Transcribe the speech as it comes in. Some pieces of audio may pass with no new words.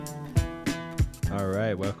All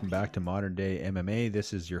right, welcome back to Modern Day MMA.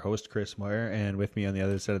 This is your host, Chris Meyer, and with me on the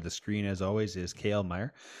other side of the screen, as always, is Kale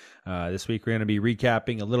Meyer. This week, we're going to be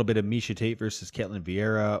recapping a little bit of Miesha Tate versus Ketlen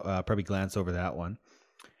Vieira, probably glance over that one.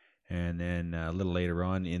 And then a little later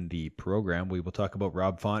on in the program, we will talk about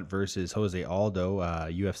Rob Font versus Jose Aldo,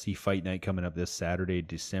 UFC Fight Night coming up this Saturday,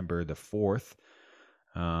 December the 4th.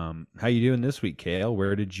 How you doing this week, Kale?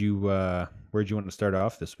 Where'd you want to start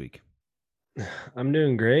off this week? I'm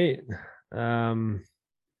doing great. I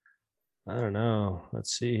don't know.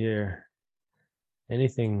 Let's see here.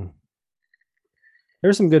 Anything.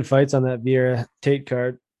 There's some good fights on that Vieira Tate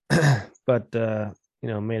card, but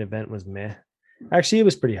main event was meh. Actually, it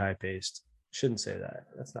was pretty high paced. Shouldn't say that.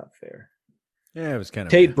 That's not fair. Yeah, it was kind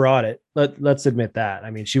of Tate brought it. Let's admit that.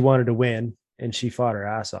 I mean, she wanted to win and she fought her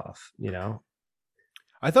ass off,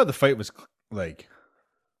 I thought the fight was I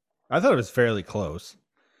thought it was fairly close.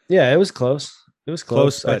 Yeah, it was close. It was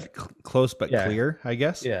close. Close but Yeah. clear, I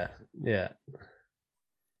guess. Yeah.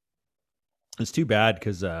 It's too bad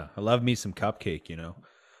because I love me some Cupcake,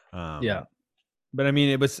 Yeah. But I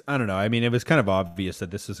mean, I don't know. I mean, it was kind of obvious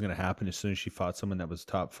that this was going to happen as soon as she fought someone that was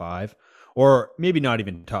top 5, or maybe not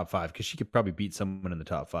even top 5, because she could probably beat someone in the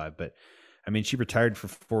top 5. But I mean, she retired for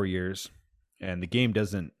 4 years, and the game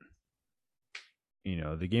doesn't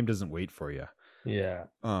wait for you. Yeah.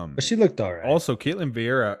 But she looked all right. Also, Ketlen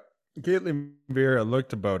Vieira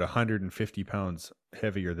looked about 150 pounds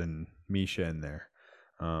heavier than Miesha in there.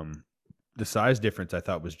 The size difference I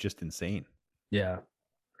thought was just insane. Yeah.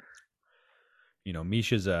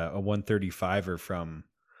 Miesha's a 135er from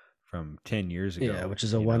 10 years ago. Yeah, which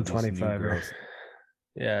is a 125er.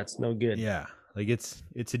 Yeah, it's no good. Yeah, like it's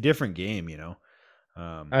a different game,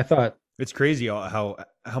 I thought it's crazy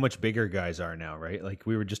how much bigger guys are now, right? Like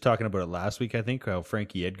we were just talking about it last week, I think, how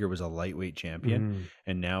Frankie Edgar was a lightweight champion,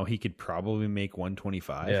 and now he could probably make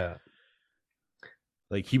 125. Yeah.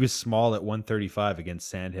 Like he was small at 135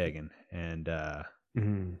 against Sandhagen and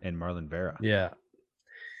Marlon Vera. Yeah.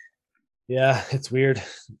 Yeah, it's weird.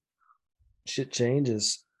 Shit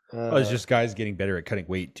changes. It's just guys getting better at cutting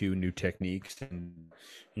weight too, new techniques, and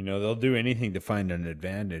they'll do anything to find an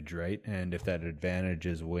advantage, right? And if that advantage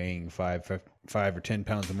is weighing 5 or 10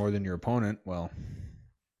 pounds more than your opponent, well,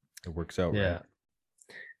 it works out, right?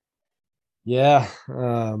 Yeah.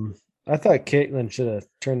 I thought Caitlin should have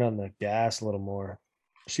turned on the gas a little more.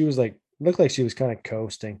 She was looked like she was kind of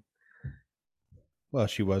coasting. Well,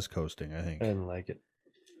 she was coasting, I think. I didn't like it.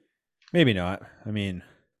 Maybe not. I mean,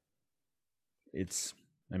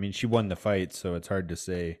 she won the fight, so it's hard to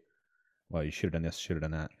say, well, you should have done this, should have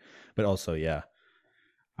done that. But also, yeah,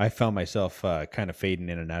 I found myself kind of fading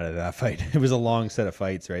in and out of that fight. It was a long set of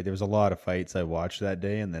fights, right? There was a lot of fights I watched that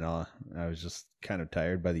day, and then I was just kind of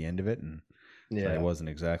tired by the end of it, and so I wasn't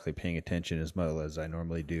exactly paying attention as much as I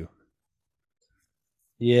normally do.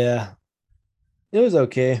 Yeah. It was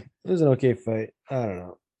okay. It was an okay fight. I don't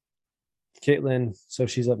know. Caitlin, so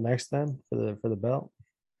she's up next then for the belt.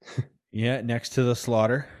 Yeah, next to the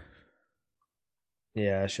Slaughter.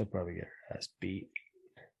 Yeah, she'll probably get her ass beat.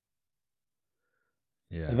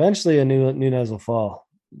 Yeah. Eventually, a Nunes will fall.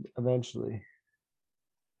 Eventually.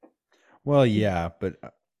 Well, yeah, but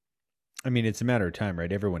I mean, it's a matter of time,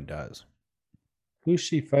 right? Everyone does. Who's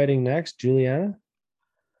she fighting next? Juliana?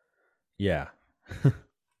 Yeah.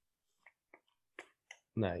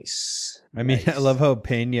 Nice. I mean, I love how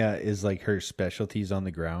Pena is like her specialties on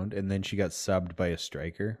the ground, and then she got subbed by a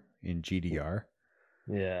striker in GDR.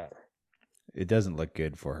 Yeah. It doesn't look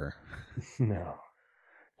good for her. No.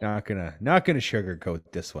 Not gonna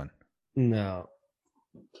sugarcoat this one. No.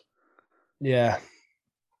 Yeah.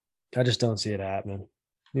 I just don't see it happening.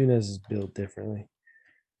 Nunes is built differently.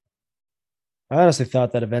 I honestly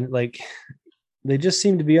thought that event, they just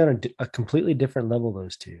seem to be on a completely different level,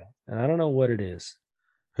 those two. And I don't know what it is.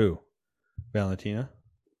 Who? Valentina?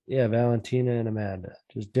 Yeah, Valentina and Amanda.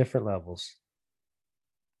 Just different levels.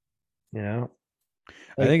 I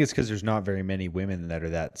think it's because there's not very many women that are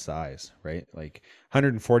that size, right? Like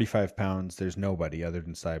 145 pounds, there's nobody other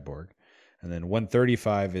than Cyborg. And then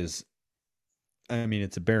 135 is, I mean,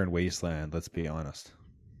 it's a barren wasteland, let's be honest.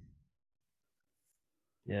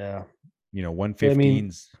 Yeah.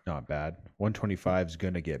 115's not bad. 125 is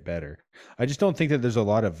going to get better. I just don't think that there's a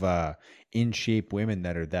lot of in shape women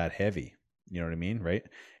that are that heavy. You know what I mean? Right?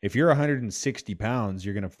 If you're 160 pounds,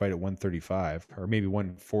 you're going to fight at 135 or maybe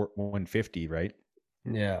 150, right?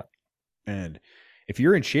 Yeah. And if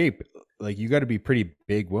you're in shape, like you got to be pretty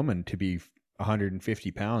big woman to be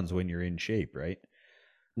 150 pounds when you're in shape, right?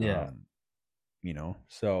 Yeah.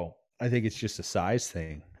 So I think it's just a size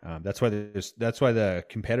thing. That's why the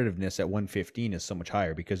competitiveness at 115 is so much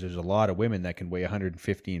higher, because there's a lot of women that can weigh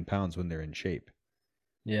 115 pounds when they're in shape.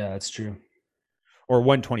 Yeah, that's true. or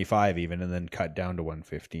 125 even, and then cut down to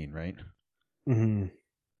 115, right? Hmm.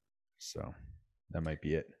 So that might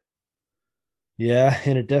be it. Yeah,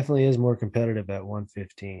 and it definitely is more competitive at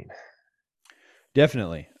 115.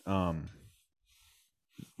 Definitely.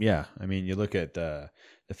 Yeah, I mean, you look at the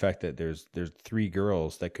fact that there's three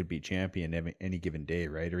girls that could be champion any given day,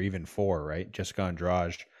 right? Or even four, right? Jessica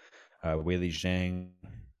Andrade, Weili Zhang,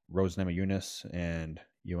 Rose Namajunas, and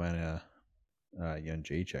Joanna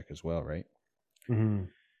Jacek as well, right? Hmm.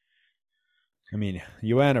 I mean,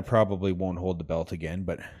 Joanna probably won't hold the belt again,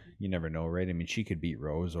 but you never know, right? I mean, she could beat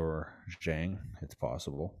Rose or Zhang. It's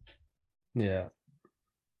possible. Yeah.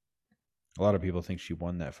 A lot of people think she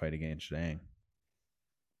won that fight against Zhang.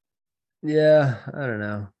 Yeah, I don't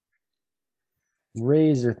know.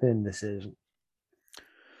 Razor thin decision.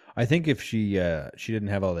 I think if she didn't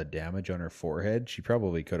have all that damage on her forehead, she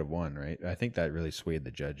probably could have won, right? I think that really swayed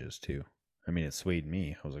the judges too. I mean, it swayed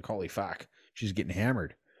me. I was like, "Holy fuck, she's getting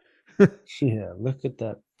hammered." Yeah, look at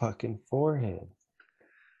that fucking forehead.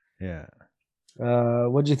 Yeah.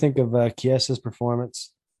 What'd you think of Kiesa's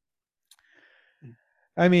performance?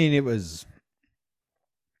 I mean, it was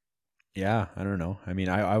yeah, I don't know. I mean,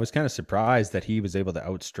 I was kind of surprised that he was able to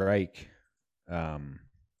outstrike um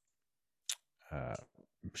uh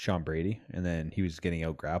Sean Brady, and then he was getting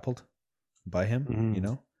out grappled by him, you Hmm.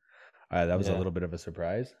 know? That was a Yeah, little bit of a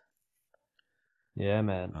surprise. yeah,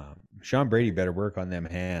 man. Sean Brady better work on them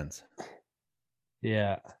hands.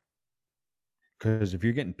 Yeah, Because if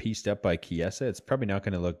you're getting pieced up by Chiesa, it's probably not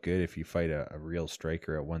going to look good if you fight a real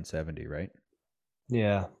striker at 170, right?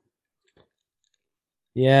 yeah,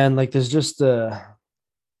 yeah, and like there's just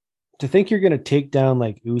to think you're gonna take down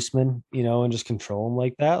like Usman, and just control him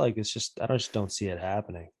like that. Like it's just I just don't see it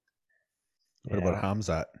happening. What You about know,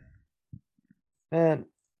 Hamzat? and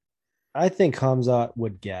I think Hamzat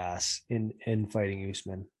would gas in fighting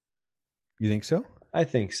Usman. You think so? I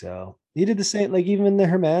think so. He did the same, like even in the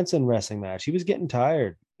Hermanson wrestling match, he was getting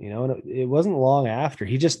tired. And it wasn't long after.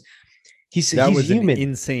 That He's was an human.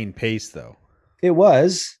 insane pace, though. It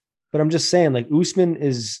was, but I'm just saying, like Usman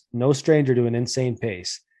is no stranger to an insane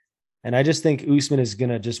pace, and I just think Usman is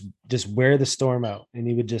gonna just wear the storm out, and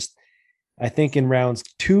he would just. I think in rounds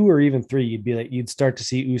 2 or even 3, you'd start to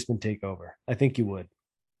see Usman take over. I think you would.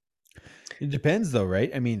 It depends, though,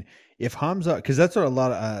 right? I mean, if Hamzat, because that's what a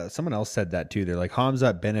lot of someone else said that too. They're like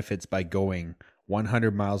Hamzat benefits by going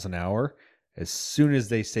 100 miles an hour as soon as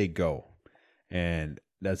they say go, and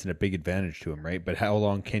that's a big advantage to him, right? But how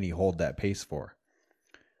long can he hold that pace for?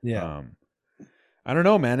 Yeah. Um, I don't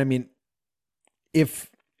know, man. I mean, if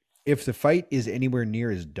if the fight is anywhere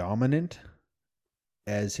near as dominant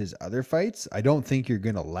as his other fights, I don't think you're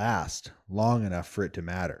going to last long enough for it to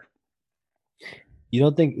matter. You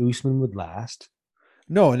don't think Usman would last?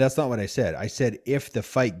 No, and that's not what I said. I said if the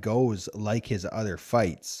fight goes like his other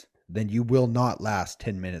fights, then you will not last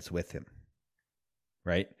 10 minutes with him.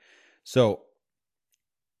 Right? So,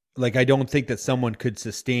 like, I don't think that someone could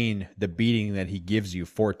sustain the beating that he gives you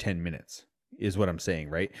for 10 minutes, is what I'm saying.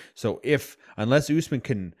 Right? So, unless Usman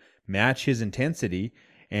can match his intensity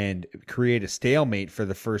and create a stalemate for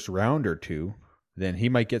the first round or two, then he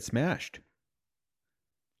might get smashed.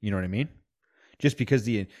 You know what I mean? Just because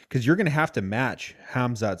you're going to have to match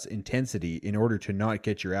Hamzat's intensity in order to not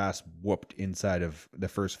get your ass whooped inside of the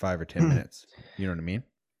first 5 or 10 minutes. You know what I mean?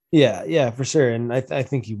 Yeah, yeah, for sure. And I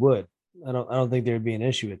think he would. I don't think there would be an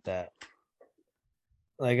issue with that.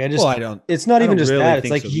 Like Well, it's not I even don't just really that. It's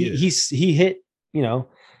think like so either. he hit, you know,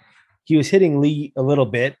 he was hitting Lee a little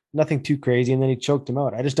bit, nothing too crazy, and then he choked him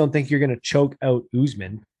out. I just don't think you're gonna choke out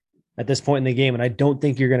Usman at this point in the game. And I don't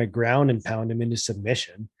think you're gonna ground and pound him into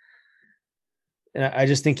submission. And I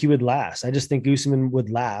just think he would last. I just think Usman would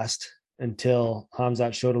last until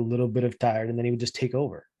Hamzat showed a little bit of tired, and then he would just take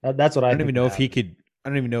over. That's what I I don't think even would know if he happen. could. I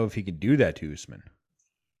don't even know if he could do that to Usman.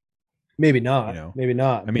 Maybe You not. know, Maybe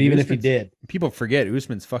not. I But mean, even if he Usman's. did, People forget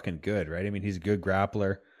Usman's fucking good, right? I mean, he's a good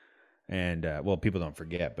grappler, and well, people don't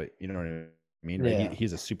forget, but you know what I mean, right? yeah,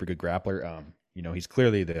 He's a super good grappler. He's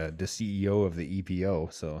clearly the CEO of the EPO,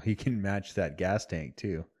 so he can match that gas tank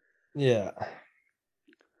too. yeah,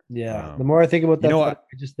 yeah. The Um, more I think about you that know fight, what?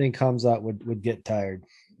 I just think Hamzat would get tired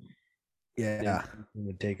and Yeah,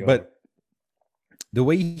 would take over. but the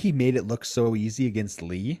way he made it look so easy against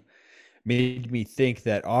Lee made me think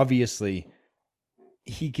that obviously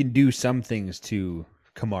he can do some things to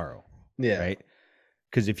Kamaru, Yeah, right?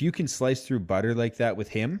 Because if you can slice through butter like that with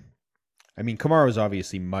him, I mean, Kamaru is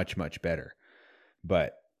obviously much, much better,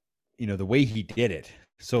 but the way he did it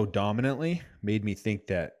so dominantly made me think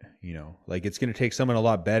that, like it's going to take someone a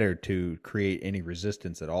lot better to create any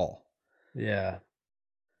resistance at all. yeah.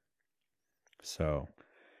 So,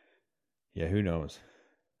 Yeah, who knows?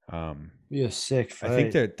 Be a sick I think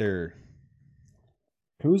fight. that they're.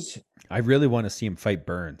 Who's I really want to see him fight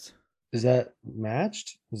Burns. is that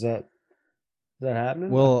matched? Is that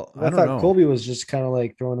happening? Well, I I don't thought know. Colby was just kind of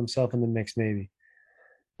like throwing himself in the mix, maybe.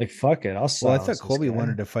 Like fuck it, I'll Well, I thought silence this Colby guy.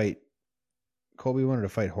 wanted to fight. Colby wanted to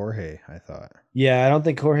fight Jorge. I thought. Yeah, I don't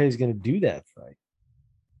think Jorge's gonna do that fight.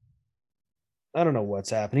 I don't know what's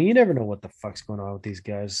happening. You never know what the fuck's going on with these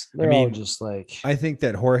guys. I They're all mean, just like, I think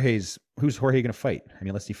that who's Jorge going to fight? I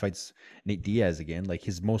mean, unless he fights Nate Diaz again, like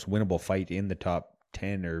his most winnable fight in the top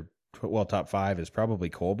 10 or top 5 is probably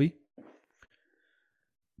Colby.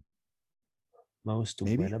 most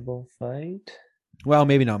Maybe. winnable fight. Well,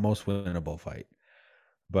 maybe not most winnable fight,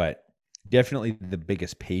 but definitely the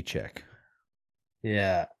biggest paycheck,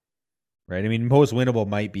 Yeah. right? I mean, most winnable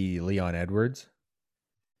might be Leon Edwards.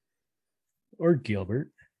 Or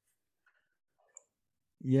Gilbert.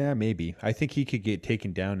 Yeah, maybe. I think he could get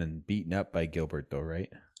taken down and beaten up by Gilbert, though,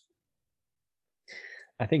 right?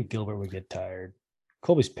 I think Gilbert would get tired.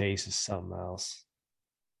 Colby's pace is something else.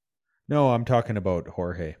 No, I'm talking about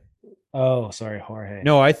Jorge. Oh, sorry, Jorge.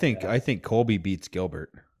 No, I think Yeah. I think Colby beats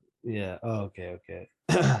Gilbert. Yeah. Oh, okay. Okay.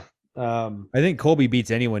 I think Colby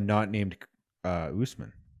beats anyone not named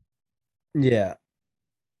Usman. Yeah.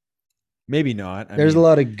 Maybe not. There's a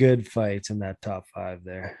lot of good fights in that top 5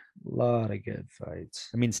 there. A lot of good fights.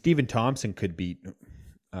 I mean, Stephen Thompson could beat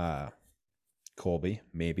Colby,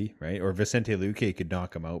 maybe, right? Or Vicente Luque could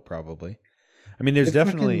knock him out, probably. I mean, there's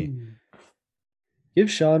definitely. Give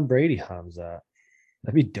Sean Brady Hamzat.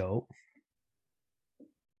 That'd be dope.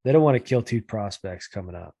 They don't want to kill 2 prospects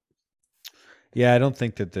coming up. Yeah, I don't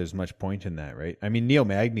think that there's much point in that, right? I mean, Neil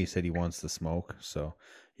Magny said he wants the smoke, so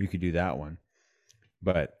you could do that one.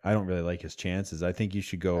 But I don't really like his chances. I think you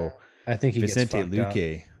should go I think he Vicente gets fucked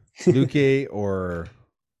Luque, Luque or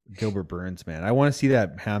Gilbert Burns, man. I want to see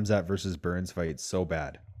that Hamzat versus Burns fight so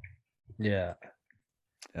bad. Yeah.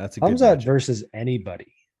 That's a good Hamzat matchup. versus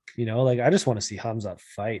anybody. Like I just want to see Hamzat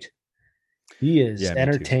fight. He is Yeah, me too.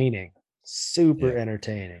 entertaining. Super Yeah.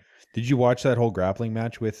 entertaining. Did you watch that whole grappling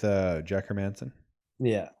match with Jack Hermanson?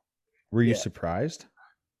 Yeah. Were you Yeah. surprised?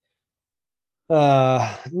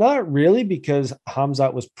 Not really, because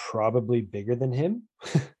Hamzat was probably bigger than him.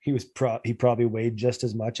 He probably weighed just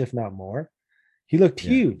as much, if not more. He looked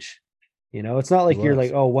Yeah. huge. It's not like He you're was.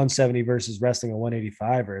 like, oh, 170 versus wrestling a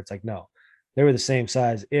 185, or it's like, no, they were the same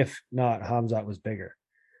size. If not, Hamzat was bigger.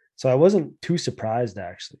 So I wasn't too surprised,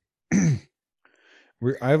 actually.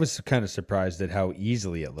 I was kind of surprised at how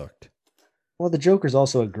easily it looked. Well, the Joker's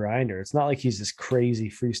also a grinder. It's not like he's this crazy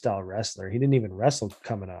freestyle wrestler. He didn't even wrestle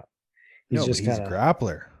coming up. He's just he's kind a of,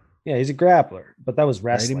 grappler. yeah, he's a grappler, but that was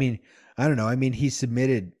wrestling. Right? I mean, I don't know. I mean, he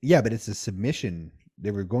submitted. Yeah, but it's a submission.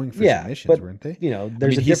 They were going for Yeah, submissions, but weren't they?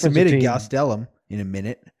 there's a he difference submitted between Gastelum in a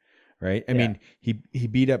minute, right? I Yeah. mean, he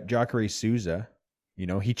beat up Jacare Souza.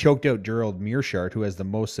 He choked out Gerald Mearshart, who has the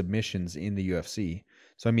most submissions in the UFC.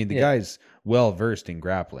 So I mean, the Yeah. guy's well versed in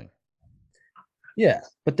grappling. Yeah,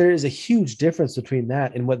 but there is a huge difference between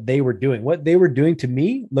that and what they were doing. What they were doing to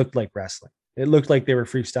me looked like wrestling. It looked like they were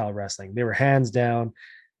freestyle wrestling. They were hands down,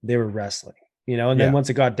 they were wrestling, and Yeah. then once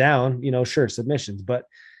it got down, sure, submissions, but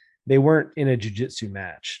they weren't in a jiu-jitsu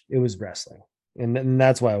match. It was wrestling. And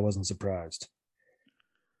that's why I wasn't surprised.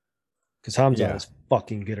 Because Hamzat Yeah. is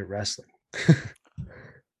fucking good at wrestling.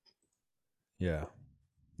 Yeah.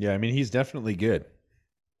 Yeah, I mean, he's definitely good.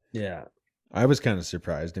 Yeah. I was kind of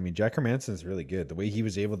surprised. I mean, Jack Hermanson's really good. The way he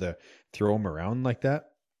was able to throw him around like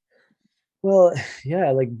that. Well,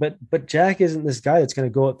 yeah, but Jack isn't this guy that's going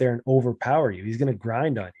to go out there and overpower you. He's going to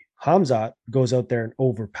grind on you. Hamzat goes out there and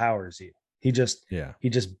overpowers you. He just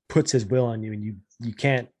puts his will on you, and you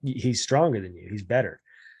can't. He's stronger than you. He's better.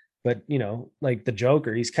 But like the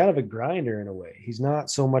Joker, he's kind of a grinder in a way. He's not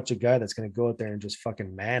so much a guy that's going to go out there and just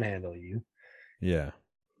fucking manhandle you. Yeah.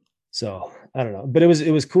 So I don't know, but it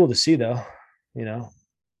was cool to see though.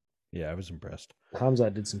 Yeah, I was impressed.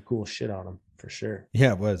 Hamzat did some cool shit on him for sure.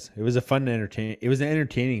 Yeah, it was. It was a fun and entertaining. It was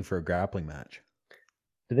entertaining for a grappling match.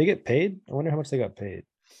 Did they get paid? I wonder how much they got paid.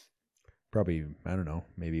 Probably, I don't know,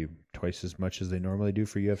 maybe twice as much as they normally do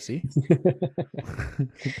for UFC.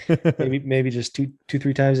 maybe just two,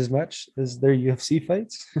 3 times as much as their UFC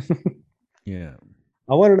fights. Yeah.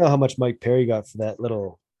 I want to know how much Mike Perry got for that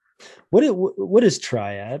little. What is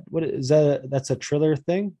Triad? What is that? That's a Triller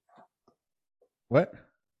thing. What?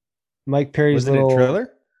 Mike Perry's Wasn't little it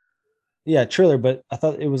Triller? Yeah, Triller, but I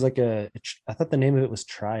thought it was like I thought the name of it was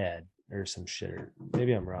Triad or some shit. Or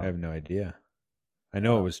maybe I'm wrong. I have no idea. I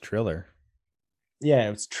know it was Triller. Yeah,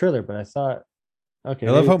 it was Triller, but I thought, okay.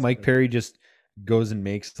 I love how Mike Perry just goes and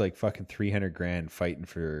makes like fucking $300,000 fighting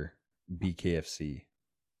for BKFC.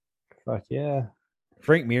 Fuck yeah.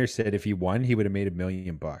 Frank Mir said if he won, he would have made $1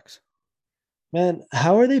 million. Man,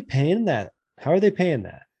 how are they paying that? How are they paying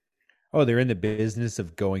that? Oh, they're in the business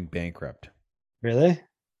of going bankrupt. Really?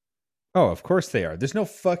 Oh, of course they are. There's no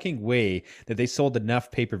fucking way that they sold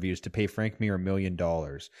enough pay-per-views to pay Frank Mir $1 million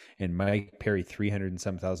and Mike Perry 300 and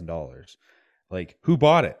some $1,000. Like, who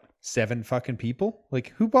bought it? 7 fucking people? Like,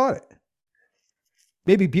 who bought it?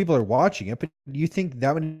 Maybe people are watching it, but do you think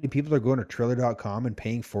that many people are going to Triller.com and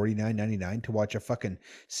paying $49.99 to watch a fucking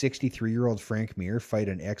 63-year-old Frank Mir fight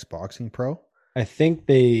an ex-boxing pro? I think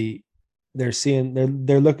they're seeing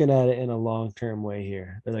they're looking at it in a long-term way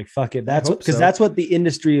here. They're like, fuck it. I That's what, hope because so. that's what the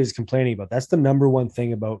industry is complaining about. That's the number one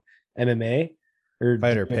thing about MMA or the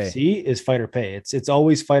Fighter pay. UFC is fighter pay. It's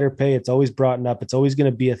always fighter pay. It's always brought up. It's always going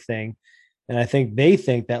to be a thing. And I think they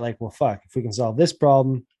think that, like, well, fuck, if we can solve this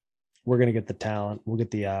problem, we're going to get the talent, we'll get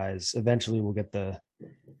the eyes. Eventually we'll get the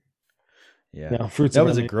Yeah. fruits That of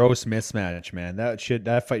was a our gross mismatch, man.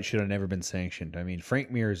 That fight should have never been sanctioned. I mean, Frank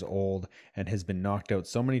Mir is old and has been knocked out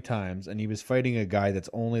so many times, and he was fighting a guy that's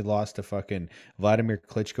only lost to fucking Vladimir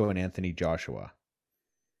Klitschko and Anthony Joshua.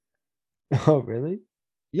 Oh, really?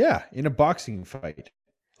 Yeah, in a boxing fight.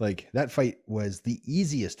 Like, that fight was the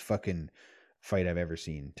easiest fucking fight I've ever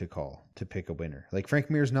seen to call to pick a winner. Like, Frank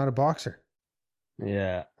Mir's not a boxer.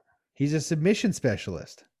 Yeah. He's a submission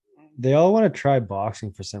specialist They all want to try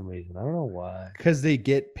boxing for some reason. I don't know why. because they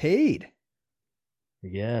get paid.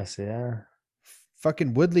 Yes, yeah.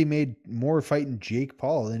 Fucking Woodley made more fighting Jake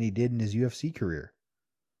Paul than he did in his UFC career.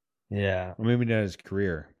 Yeah. Well, maybe not his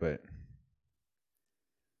career, but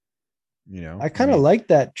I kind of like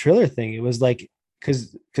that Triller thing. It was like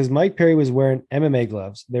because Mike Perry was wearing MMA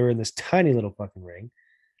gloves. They were in this tiny little fucking ring.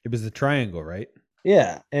 it was the triangle, right?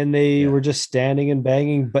 Yeah, and they Yeah. were just standing and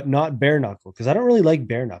banging, but not bare knuckle because I don't really like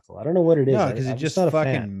bare knuckle. I don't know what it is. No, because it I'm just not a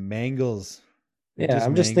fucking fan. mangles. It Yeah,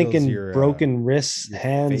 I'm just mangles thinking broken wrists, your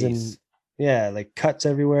hands, and face. yeah, like cuts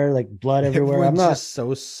everywhere, like blood everywhere. I'm Everyone's not. just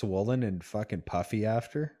so swollen and fucking puffy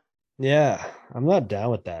after. Yeah, I'm not down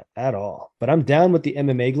with that at all. But I'm down with the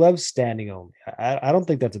MMA gloves standing only. I don't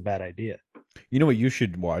think that's a bad idea. You know what you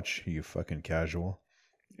should watch, you fucking casual,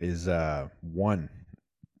 is One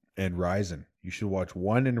and Ryzen. You should watch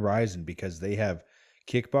One and Ryzen because they have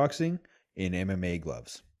kickboxing in MMA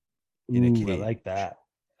gloves in a Ooh, cage. I like that.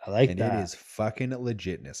 I like And that. it is fucking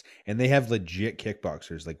legitness. And they have legit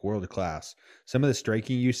kickboxers, like world class. Some of the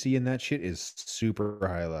striking you see in that shit is super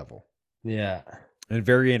high level Yeah. and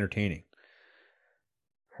very entertaining.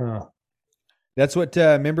 Huh. That's what,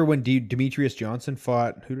 remember when Demetrius Johnson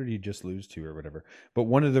fought, who did he just lose to or whatever? But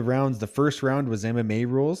one of the rounds, the first round was MMA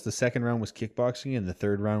rules, the second round was kickboxing, and the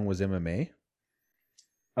third round was MMA.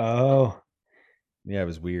 Oh, Yeah, it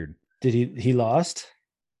was weird. did he lost?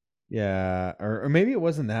 Yeah, or maybe it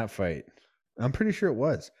wasn't that fight. I'm pretty sure it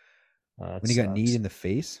was. That When he got sucks. kneed in the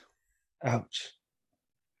face. Ouch.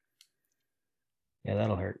 Yeah,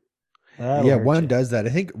 that'll hurt. Yeah, Hurt One you. does that. I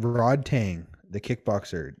think Rod Tang, the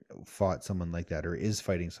kickboxer, fought someone like that or is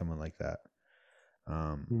fighting someone like that.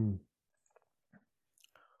 Hmm.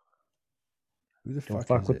 Who the Don't fuck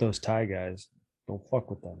fuck is with it? those Thai guys. Don't fuck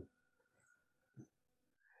with them.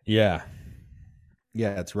 Yeah.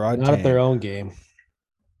 Yeah, it's Rod Not at their Tang. own game.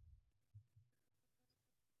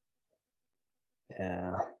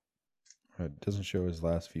 Yeah. It doesn't show his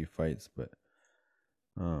last few fights, but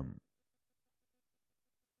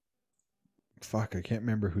fuck, I can't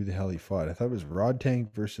remember who the hell he fought. I thought it was Rod Tang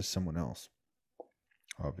versus someone else.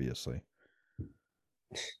 Obviously.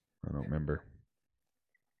 I don't remember.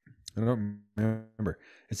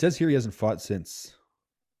 It says here he hasn't fought since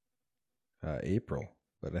April,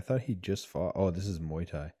 but I thought he just fought. Oh, this is Muay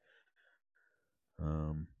Thai.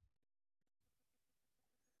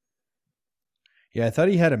 Yeah, I thought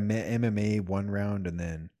he had a MMA one round and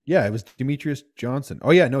then yeah, it was Demetrius Johnson.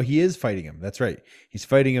 Oh yeah, no, he is fighting him. That's right. He's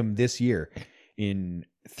fighting him this year in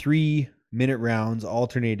 3-minute rounds,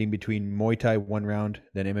 alternating between Muay Thai one round,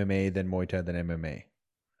 then MMA, then Muay Thai, then MMA.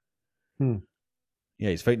 Yeah,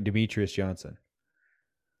 he's fighting Demetrius Johnson.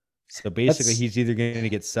 So basically, he's either going to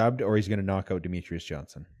get subbed or he's going to knock out Demetrius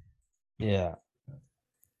Johnson. Yeah.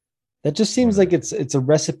 That just seems like it's a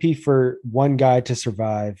recipe for one guy to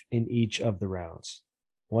survive in each of the rounds.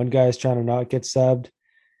 One guy's trying to not get subbed,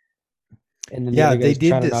 and then the other guy's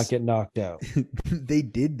trying to not get knocked out. They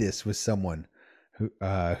did this with someone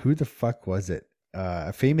who the fuck was it?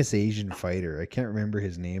 A famous Asian fighter. I can't remember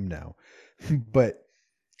his name now, but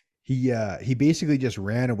he basically just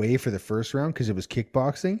ran away for the first round because it was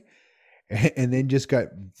kickboxing, and then just got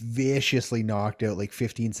viciously knocked out like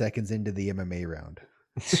 15 seconds into the MMA round.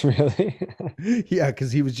 Really? Yeah,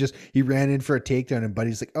 because he ran in for a takedown and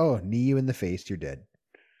Buddy's like, "Oh, knee you in the face, you're dead."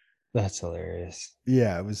 That's hilarious.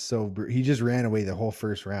 Yeah, it was so. He just ran away the whole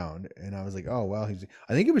first round, and I was like, oh well. He's.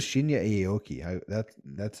 I think it was Shinya Aoki.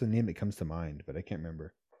 That's the name that comes to mind, but I can't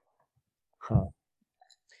remember. Huh.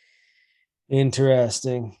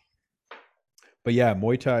 Interesting. But yeah,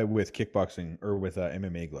 Muay Thai with kickboxing or with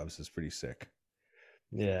MMA gloves is pretty sick.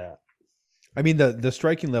 Yeah. I mean, the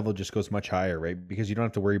striking level just goes much higher, right? Because you don't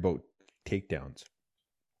have to worry about takedowns,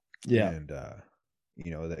 Yeah. and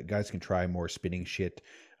that guys can try more spinning shit.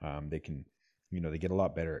 They can, they get a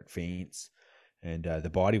lot better at feints, and the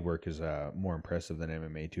body work is more impressive than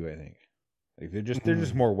MMA too. I think like they're just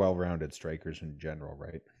Mhm. more well rounded strikers in general,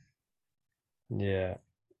 right? Yeah.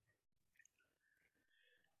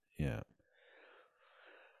 Yeah.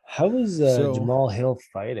 How was So Jamal Hill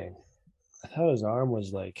fighting? I thought his arm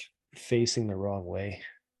was like facing the wrong way.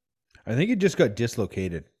 I think it just got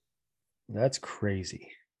dislocated. That's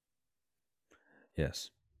crazy. Yes.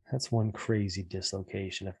 That's one crazy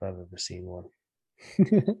dislocation if I've ever seen one.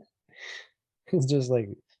 It's just like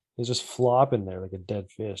it's just flopping there like a dead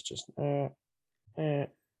fish. Just eh.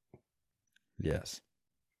 Yes.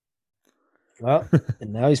 Well,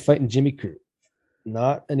 and now he's fighting Jimmy Crute.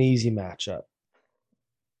 Not an easy matchup.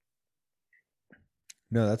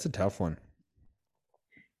 No, that's a tough one.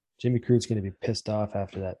 Jimmy Crute's going to be pissed off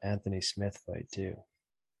after that Anthony Smith fight too.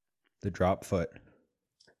 The drop foot.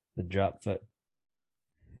 The drop foot.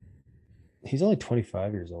 He's only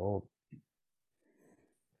 25 years old.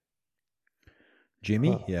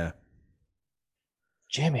 Jimmy? Huh. Yeah.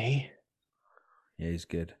 Jimmy. Yeah, he's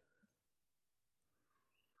good.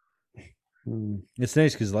 Hmm. It's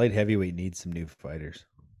nice because light heavyweight needs some new fighters.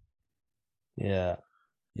 Yeah.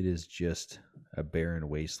 It is just a barren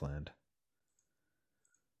wasteland.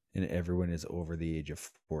 And everyone is over the age of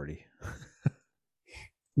 40.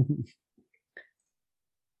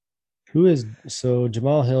 Who is so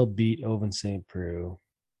Jamal Hill beat Oven St. Preux.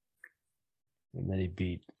 And then he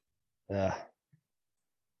beat I'm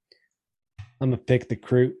gonna pick the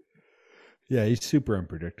Crute. Yeah, he's super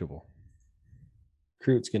unpredictable.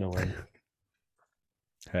 Crute's gonna win.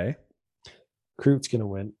 Hey? Crute's gonna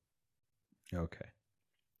win. Okay.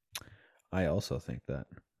 I also think that.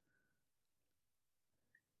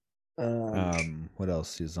 What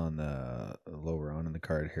else is on the lower on in the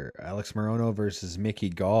card here? Alex Morono versus Mickey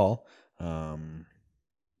Gall. Alex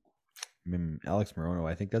Morono,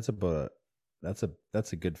 I think that's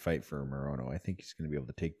a good fight for Morono. I think he's going to be able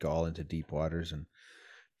to take Gall into deep waters and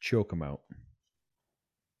choke him out.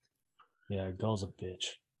 Yeah, Gall's a bitch.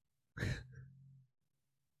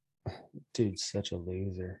 Dude's such a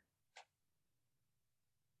loser.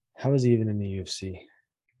 How is he even in the UFC?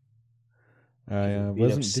 He beat up Wasn't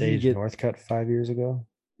didn't he Sage get Northcutt 5 years ago.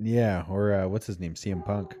 yeah, or what's his name? CM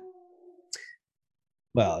Punk.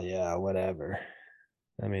 Well, yeah, whatever.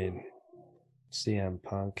 I mean, CM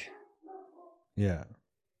Punk. Yeah.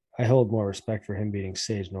 I hold more respect for him beating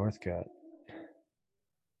Sage Northcutt.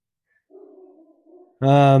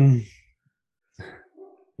 Um,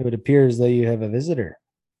 it would appear as though you have a visitor.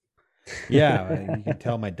 Yeah, you can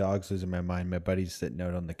tell my dog's losing my mind. My buddy's sitting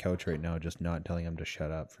out on the couch right now, just not telling him to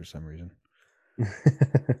shut up for some reason.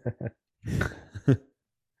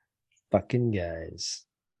 Fucking guys.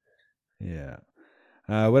 Yeah.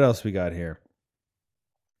 What else we got here?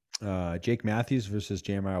 Jake Matthews versus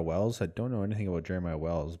Jeremiah Wells. I don't know anything about Jeremiah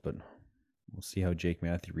Wells, but we'll see how Jake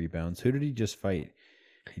Matthews rebounds. Who did he just fight?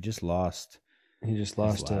 He just lost He just his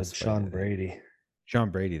lost to last fight, I Sean think. Brady. Sean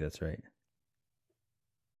Brady, that's right.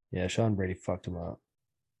 Yeah, Sean Brady fucked him up.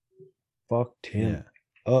 Fucked him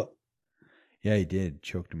Yeah. up. Yeah, he did.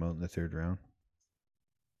 Choked him out in the third round.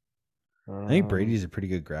 I Um, think Brady's a pretty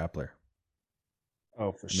good grappler.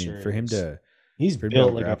 Oh, for I mean, sure. for him to He's be able built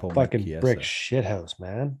to like a grapple Mike fucking brick Chiesa. shithouse,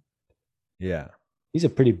 man. Yeah. He's a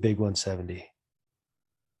pretty big 170.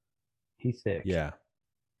 He thick. Yeah.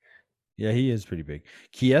 Yeah, he is pretty big.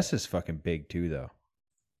 Chiesa's fucking big too, though.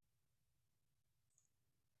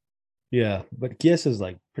 Yeah, but Kies is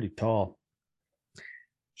like pretty tall.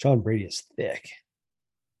 Sean Brady is thick.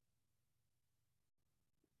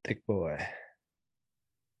 Thick boy.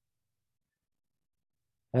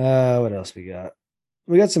 What else we got?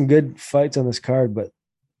 We got some good fights on this card, but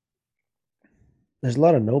there's a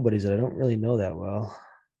lot of nobodies that I don't really know that well.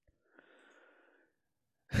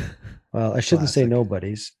 Well, I shouldn't say Classic.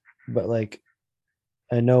 nobodies, but like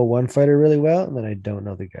I know one fighter really well, and then I don't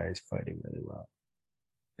know the guys fighting really well.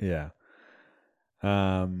 Yeah.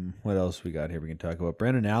 What else we got here? We can talk about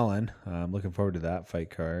Brendan Allen. I'm looking forward to that fight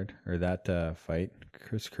card or that fight.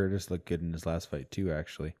 Chris Curtis looked good in his last fight too.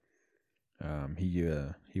 Actually,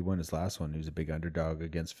 he won his last one. He was a big underdog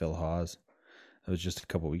against Phil Hawes. That was just a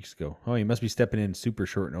couple weeks ago. Oh, he must be stepping in super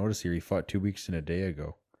short notice here. He fought 2 weeks and a day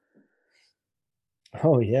ago.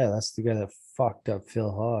 Oh yeah, that's the guy that fucked up Phil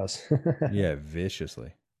Hawes Yeah,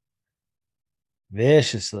 viciously.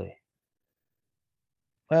 viciously.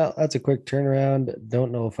 Well, that's a quick turnaround.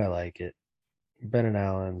 Don't know if I like it. Brennan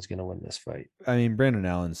Allen's gonna win this fight. I mean, Brandon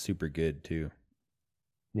Allen's super good too.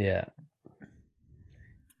 Yeah,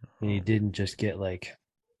 and he Oh, didn't just get like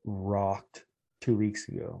rocked 2 weeks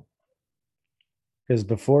ago. Because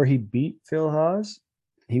before he beat Phil Hawes,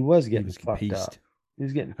 he was he getting was fucked pieced. up. He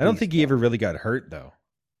was getting I don't think pieced he up. ever really got hurt though.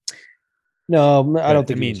 No, I don't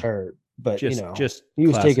But I think he was mean, hurt, but just he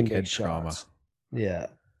was taking classic big head trauma. shots. Yeah,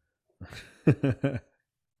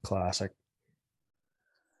 classic.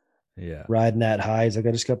 Yeah. Riding that highs. Like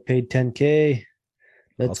I just got paid 10K.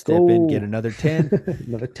 I'll Let's step in, get go. another 10.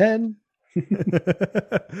 Another 10.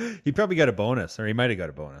 He probably got a bonus, or he might have got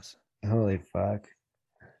a bonus. Holy fuck.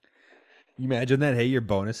 You imagine that? Hey, your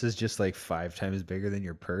bonus is just like 5 times bigger than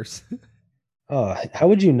your purse. Oh, how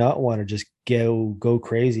would you not want to just go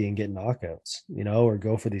crazy and get knockouts, or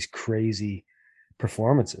go for these crazy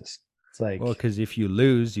performances? It's like, Well, because if you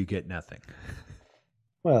lose, you get nothing.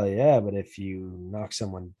 well, yeah, but if you knock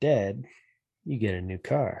someone dead, you get a new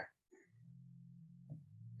car.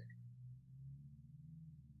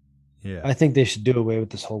 Yeah. I think they should do away with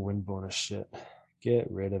this whole win bonus shit. Get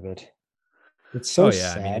rid of it. It's Oh so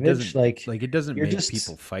yeah. I mean, savage. Like it doesn't you're make just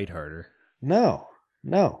people fight harder. no,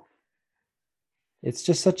 no. It's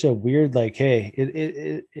just such a weird, like, hey,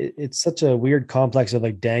 it's such a weird complex of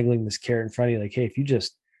like dangling this carrot in front of you, like, hey, if you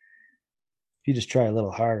just try a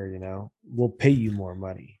little harder, we'll pay you more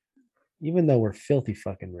money, even though we're filthy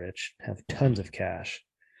fucking rich, have tons of cash.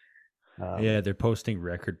 Yeah, they're posting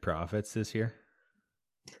record profits this year.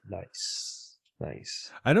 Nice,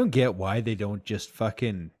 nice. I don't get why they don't just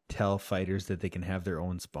fucking tell fighters that they can have their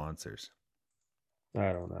own sponsors.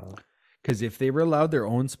 I don't know. Because if they were allowed their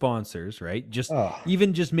own sponsors, right? Oh,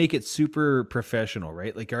 Just make it super professional,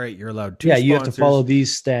 right? Like, all right, you're allowed two yeah, you have to follow sponsors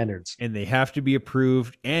these standards. and they have to be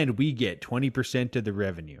approved, and we get 20% of the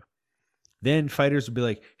revenue. Then fighters would be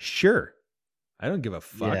like, sure, I don't give a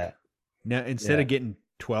fuck. Yeah, Now instead yeah, of getting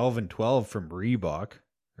 12 and 12 from Reebok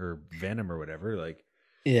or Venom or whatever, like,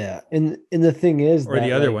 yeah. And the thing is or the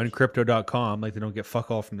that, other like, one, crypto.com, like they don't get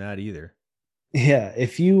fuck all from that either. yeah,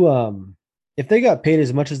 if they got paid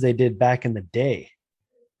as much as they did back in the day,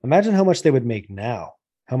 imagine how much they would make now,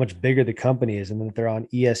 how much bigger the company is, and then if they're on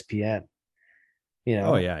ESPN,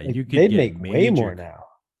 Oh yeah, like you could they'd get make way more major. now.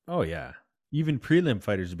 Oh yeah, even prelim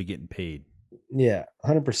fighters would be getting paid Yeah,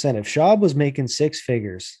 100%. If Schaub was making six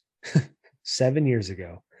figures 7 years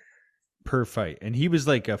ago, per fight, and he was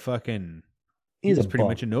like a fucking. He he's a was pretty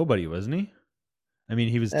much bum. a nobody, wasn't he? I mean,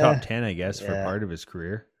 he was top Eh, 10, I guess, for yeah, part of his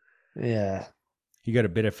career. yeah. He got a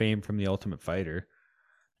bit of fame from the Ultimate Fighter,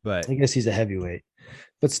 I but guess he's a heavyweight,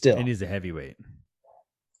 but and still, he's a heavyweight.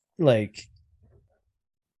 like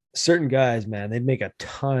certain guys, man, they'd make a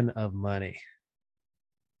ton of money.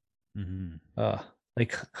 Mm-hmm.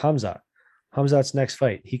 Like Hamzat. Hamzat's next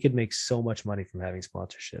fight, he could make so much money from having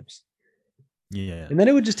sponsorships. Yeah, And then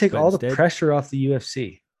it would just take but all the instead, pressure off the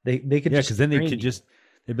UFC. They could yeah, just because then they train could you. just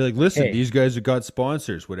they'd be like, listen, Hey, these guys have got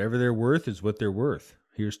sponsors. Whatever they're worth is what they're worth.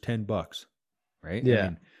 Here's $10, right? I yeah,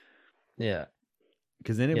 mean, yeah,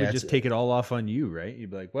 because then it yeah. would It's just take it all off on you, right?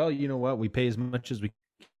 You'd be like, well, you know what? We pay as much as we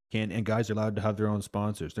can, and guys are allowed to have their own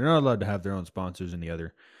sponsors. They're not allowed to have their own sponsors in the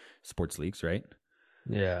other sports leagues, right?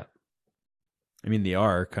 yeah, I mean, they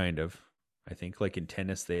are kind of. I think like in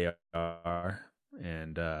tennis they are,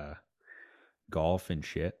 and golf and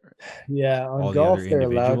shit. yeah. On All the other golf, they're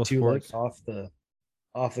allowed individual to like sports.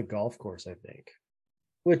 off the golf course, I think.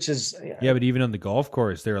 Which is Yeah, but even on the golf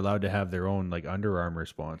course, they're allowed to have their own like Under Armour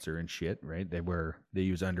sponsor and shit, right? They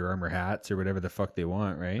use Under Armour hats or whatever the fuck they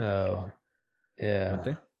want, right? oh Don't yeah.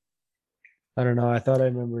 they? I don't know. I thought I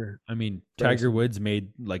remember I mean, reading Tiger some. Woods made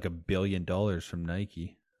like $1 billion from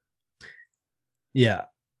Nike. Yeah,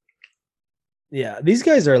 yeah. These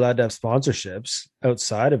guys are allowed to have sponsorships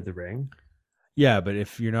outside of the ring. Yeah, but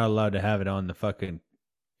if you're not allowed to have it on the fucking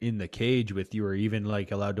in the cage with you, or even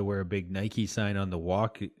like allowed to wear a big Nike sign on the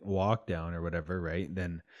walk down or whatever, right?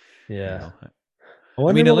 Then you Yeah. know, I I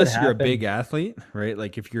wonder mean, what would unless you're a big happen. athlete, right?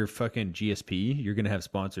 Like if you're fucking GSP, you're gonna have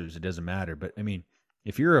sponsors. It doesn't matter. But I mean,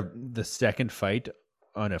 if you're the second fight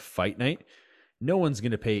on a fight night, no one's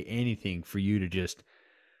gonna pay anything for you to just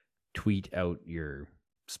tweet out your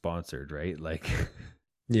sponsored, right? Like,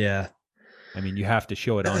 Yeah. I mean, you have to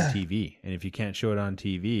show it on TV, and if you can't show it on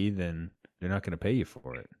TV, then they're not gonna pay you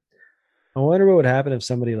for it. I wonder what would happen if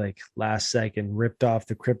somebody like last second ripped off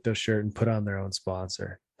the crypto shirt and put on their own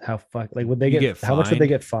sponsor. How fuck like would they You get get how much would they fined.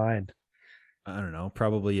 get fined? I don't know,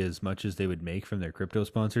 probably as much as they would make from their crypto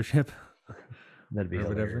sponsorship That'd be or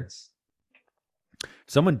whatever. hilarious.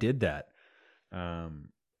 Someone did that. Um,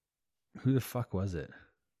 who the fuck was it?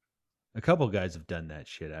 A couple guys have done that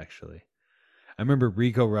shit actually. I remember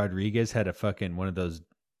Rico Rodriguez had a fucking one of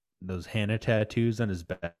those henna tattoos on his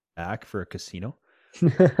back for a casino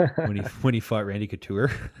when he fought Randy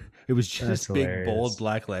Couture. It was That's just big bold hilarious.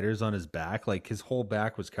 black letters on his back, like his whole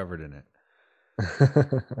back was covered in it.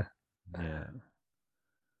 Yeah.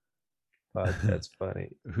 Fuck, that's funny.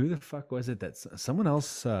 Who the fuck was it that someone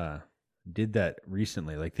else did that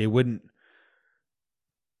recently? Like they wouldn't.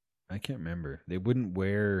 I can't remember. They wouldn't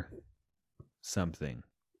wear something.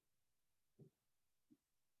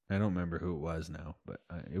 I don't remember who it was now, but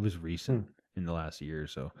it was recent Hmm. in the last year or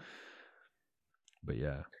so. But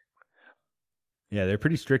yeah, yeah, they're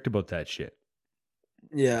pretty strict about that shit.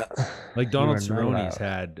 Yeah, Like you Donald are not Cerrone's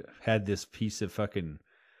allowed. had this piece of fucking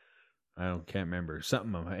can't remember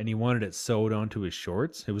something, and he wanted it sewed onto his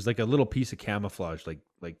shorts. It was like a little piece of camouflage,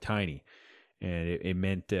 like tiny, and it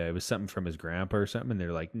meant it was something from his grandpa or something. And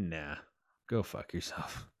they're like, nah, go fuck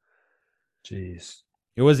yourself. Jeez.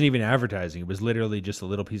 It wasn't even advertising. It was literally just a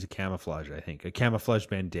little piece of camouflage. I think a camouflage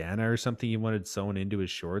bandana or something he wanted sewn into his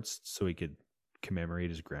shorts so he could commemorate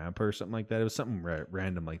his grandpa or something like that. It was something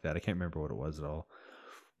random like that. I can't remember what it was at all.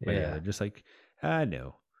 But yeah, Yeah. they're just like,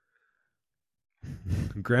 no.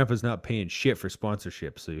 Grandpa's not paying shit for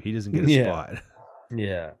sponsorship, so he doesn't get a Yeah. spot.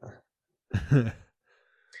 Yeah.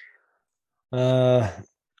 Uh,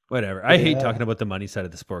 Whatever. I hate yeah. talking about the money side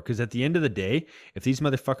of the sport because at the end of the day, if these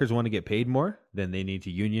motherfuckers want to get paid more, then they need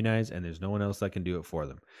to unionize, and there's no one else that can do it for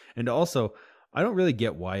them. And also, I don't really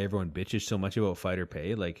get why everyone bitches so much about fighter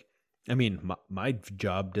pay. Like, I mean, my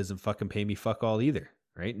job doesn't fucking pay me fuck all either,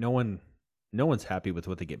 right? No one's happy with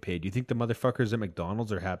what they get paid. Do you think the motherfuckers at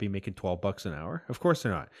McDonald's are happy making $12 an hour? Of course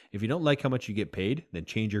they're not. If you don't like how much you get paid, then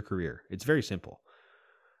change your career. It's very simple,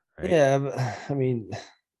 right? Yeah, but, I mean,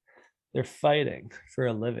 they're fighting for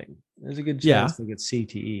a living. There's a good chance Yeah. they'll get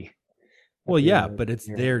CTE at Well, the end yeah, of but it's the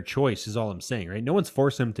year. their choice, is all I'm saying, right? No one's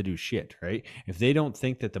forcing them to do shit, right? If they don't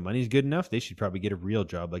think that the money's good enough, they should probably get a real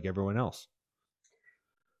job like everyone else.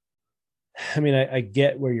 I mean, I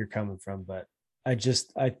get where you're coming from, but I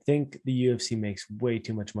think the UFC makes way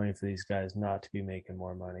too much money for these guys not to be making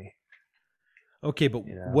more money. Okay, but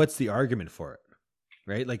You know. what's the argument for it,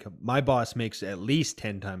 right? Like my boss makes at least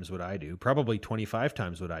 10 times what I do, probably 25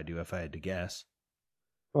 times what I do if I had to guess.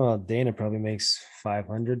 Well, Dana probably makes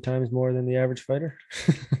 500 times more than the average fighter.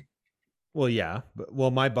 Well, yeah, but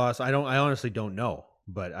my boss, I honestly don't know,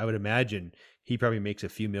 but I would imagine he probably makes a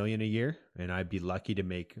few million a year and I'd be lucky to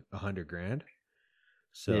make 100 grand.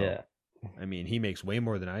 So, Yeah. I mean, he makes way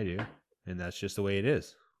more than I do, and that's just the way it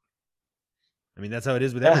is. I mean, that's how it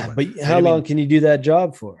is with Yeah, everyone, but right? how I long mean, can you do that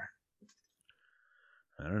job for?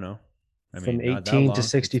 I don't know. I From mean, not that 18 to long. It's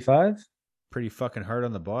 65? pretty fucking hard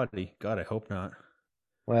on the body. God, I hope not.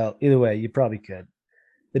 Well, either way, you probably could.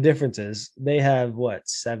 The difference is they have what,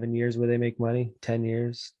 7 years where they make money, 10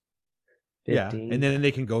 years, Yeah, and 15 then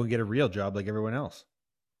they can go and get a real job like everyone else.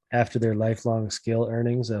 after their lifelong skill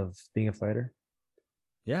earnings of being a fighter.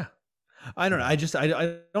 Yeah. I don't know. No.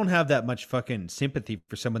 I don't have that much fucking sympathy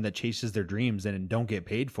for someone that chases their dreams and don't get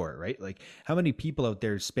paid for it, right? Like how many people out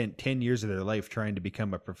there spent 10 years of their life trying to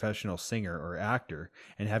become a professional singer or actor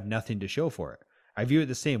and have nothing to show for it? I view it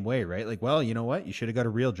the same way, right? Like, well, you know what? You should have got a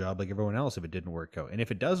real job like everyone else if it didn't work out. And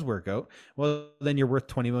if it does work out, well, then you're worth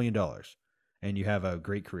 $20 million and you have a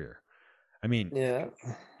great career. I mean, Yeah.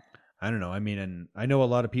 I don't know. I mean, and I know a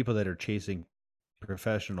lot of people that are chasing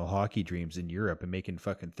professional hockey dreams in Europe and making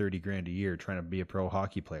fucking 30 grand a year trying to be a pro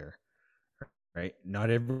hockey player, right? Not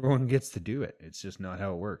everyone gets to do it. It's just not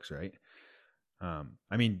how it works, right?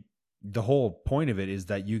 I mean, the whole point of it is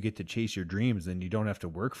that you get to chase your dreams and you don't have to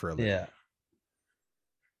work for a living. Yeah.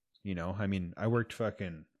 You know, I mean, I worked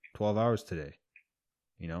fucking 12 hours today.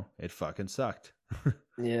 You know, it fucking sucked.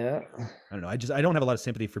 Yeah. I don't know. I don't have a lot of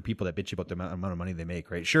sympathy for people that bitch about the amount of money they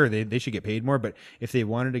make, right? Sure, they should get paid more, but if they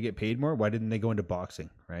wanted to get paid more, why didn't they go into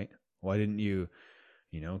boxing, right? Why didn't you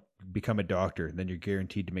know, become a doctor? Then you're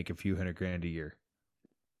guaranteed to make a few $100,000 a year.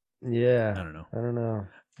 Yeah. I don't know. I don't know.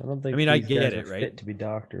 I don't I think mean, I these get guys are it, right? fit to be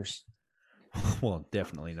doctors. Well,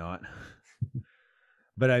 definitely not.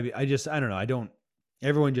 But I don't know. I don't.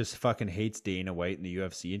 Everyone just fucking hates Dana White and the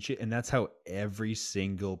UFC and shit, and that's how every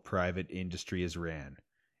single private industry is ran.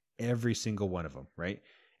 Every single one of them, right?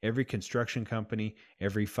 Every construction company,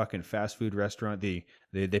 every fucking fast food restaurant, they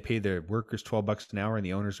pay their workers $12 an hour, and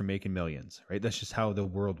the owners are making millions, right? That's just how the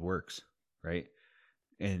world works, right?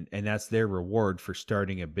 And that's their reward for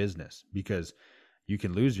starting a business because you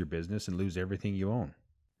can lose your business and lose everything you own,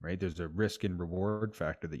 right? There's a risk and reward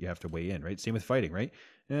factor that you have to weigh in, right? Same with fighting, right?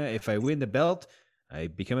 If I win the belt, I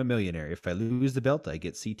become a millionaire. If I lose the belt, I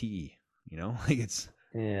get CTE. You know, like it's,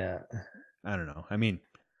 Yeah. I don't know. I mean,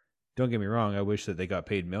 don't get me wrong. I wish that they got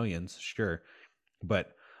paid millions, sure.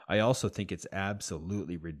 But I also think it's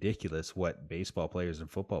absolutely ridiculous what baseball players and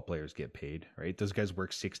football players get paid, right? Those guys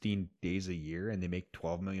work 16 days a year and they make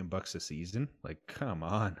 12 million bucks a season. Like, come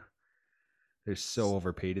on. They're so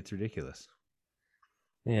overpaid. It's ridiculous.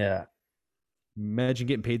 Yeah. Imagine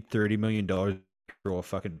getting paid $30 million to throw a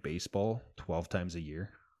fucking baseball 12 times a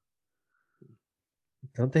year.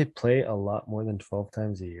 Don't they play a lot more than 12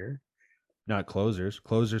 times a year? Not closers.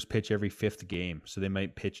 Closers pitch every fifth game. So they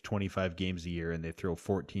might pitch 25 games a year and they throw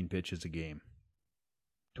 14 pitches a game.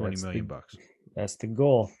 20 That's million the bucks. that's the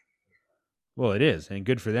goal. Well, it is, and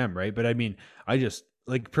good for them, right? But I mean, I just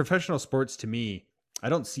like professional sports to me, I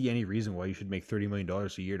don't see any reason why you should make $30 million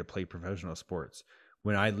a year to play professional sports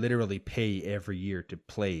when I literally pay every year to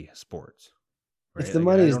play sports. If Right? the Like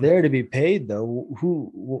I money's don't there to be paid, though,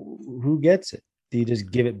 who gets it? Do you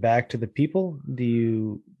just give it back to the people? Do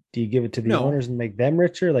you give it to the no. owners and make them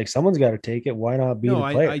richer? Like someone's got to take it. Why not be No,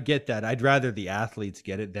 the player? I get that. I'd rather the athletes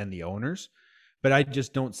get it than the owners. But I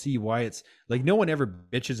just don't see why it's like no one ever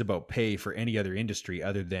bitches about pay for any other industry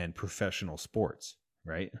other than professional sports,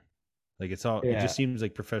 right? Like it Yeah. just seems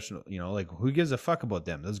like professional, you know, like who gives a fuck about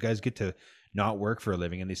them? Those guys get to not work for a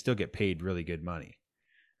living and they still get paid really good money,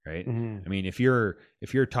 right? Mhm. I mean, if you're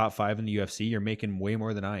top 5 in the UFC, you're making way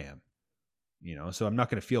more than I am, you know. So I'm not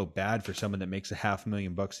going to feel bad for someone that makes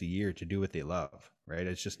 $500,000 a year to do what they love, right?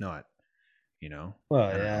 It's just not, you know. Well, I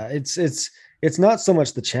don't know. yeah, it's not so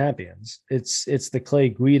much the champions. It's the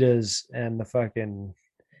Clay Guidas and the fucking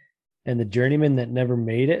and the journeymen that never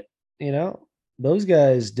made it. You know, those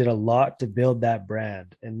guys did a lot to build that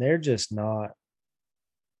brand, and they're just not.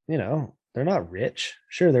 They're not rich.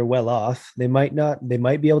 Sure, they're well off. They might not. They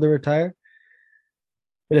might be able to retire,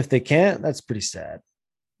 but if they can't, that's pretty sad.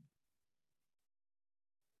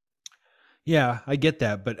 Yeah, I get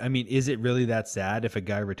that, but I mean, is it really that sad if a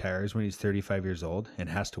guy retires when he's 35 years old and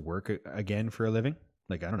has to work again for a living?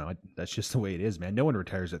 Like, I don't know. That's just the way it is, man. No one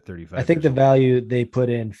retires at I 35 think years the old. value they put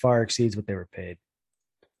in far exceeds what they were paid.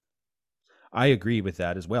 I agree with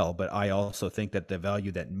that as well, but I also think that the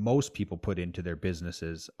value that most people put into their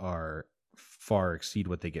businesses are far exceed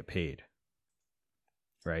what they get paid,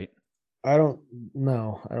 right? I don't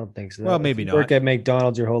know. I don't think Well, so. If maybe you work not. at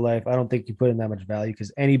McDonald's your whole life, I don't think you put in that much value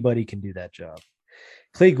because anybody can do that job.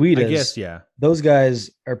 Clay I guess, Guidas, yeah. those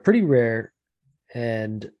guys are pretty rare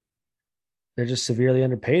and they're just severely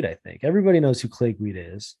underpaid, I think. Everybody knows who Clay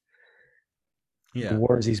Guida is, the Yeah.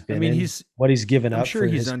 wars he's I been mean, in, what he's given I'm up sure for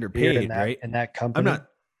he's his career in underpaid, that right? in that I'm company. not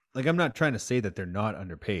I'm not trying to say that they're not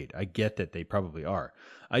underpaid. I get that they probably are.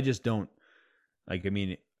 I just don't like, I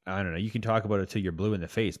mean, I don't know. You can talk about it till you're blue in the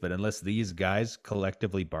face, but unless these guys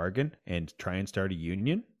collectively bargain and try and start a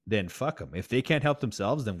union, then fuck them. If they can't help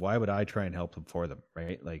themselves, then why would I try and help them for them,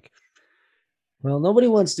 right? Like, Well, nobody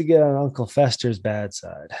wants to get on Uncle Fester's bad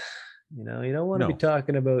side. You don't want to be no,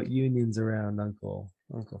 talking about unions around Uncle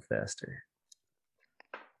Fester.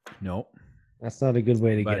 no. That's not a good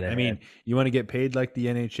way to get But I ahead. mean, you want to get paid like the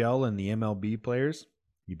NHL and the MLB players,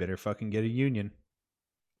 you better fucking get a union.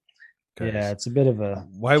 Yeah, Because it's a bit of a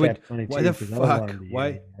why would, catch why 22 the because I don't want fuck, him to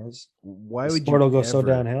unionize. why The would sport you will go so ever,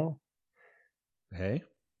 downhill. hey?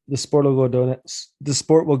 The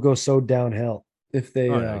sport will go so downhill if they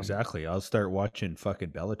Oh, no, exactly. I'll start watching fucking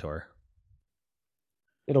Bellator.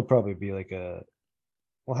 it'll probably be like a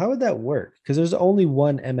well, how would that work? Because there's only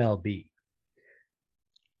one MLB.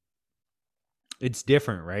 It's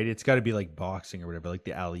different, right? It's got to be like boxing or whatever, like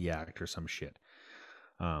the Ali Act or some shit.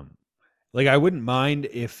 Um, like I wouldn't mind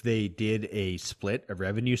if they did a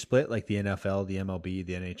revenue split, like the NFL, the MLB,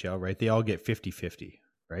 the NHL, right? They all get 50-50,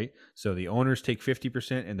 right? So the owners take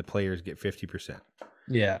 50% and the players get 50%.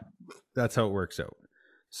 Yeah. That's how it works out.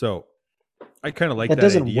 So I kind of like That that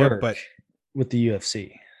doesn't idea, work but with the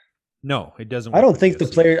UFC. no, it doesn't I work don't with the think the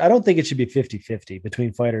UFC. player I don't think it should be 50-50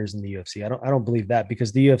 between fighters and the UFC. I don't believe that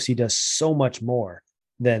because the UFC does so much more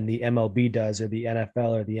than the MLB does or the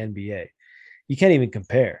NFL or the NBA. You can't even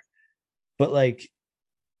compare. But like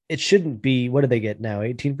it shouldn't be what do they get now?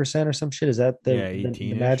 18% or some shit? Is that Yeah, the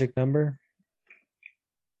 18-ish. magic number?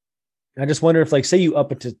 I just wonder if like say you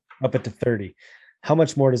up it to 30, how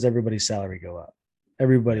much more does everybody's salary go up? Yeah.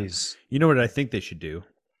 Everybody's You know what I think they should do?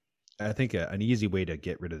 I think an easy way to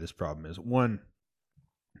get rid of this problem is one,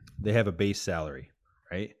 they have a base salary,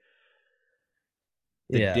 right?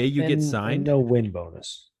 The yeah, day you get and signed, no win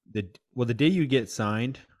bonus. the day you get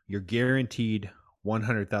signed, you're guaranteed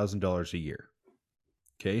 $100,000 a year.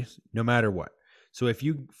 Okay, no matter what. So if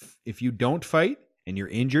you don't fight and you're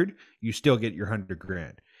injured, you still get your 100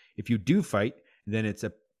 grand. If you do fight then it's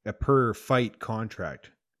a per fight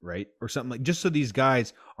contract, right? Or something like, just so these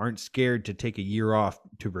guys aren't scared to take a year off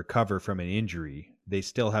to recover from an injury. They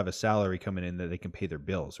still have a salary coming in that they can pay their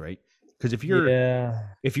bills, right? Because Yeah.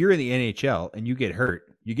 if you're in the NHL and you get hurt,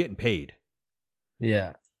 you're getting paid,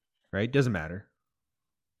 Yeah. right? Doesn't matter.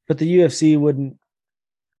 But the UFC wouldn't,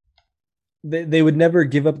 they would never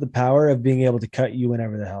give up the power of being able to cut you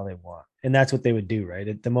whenever the hell they want. And that's what they would do, right?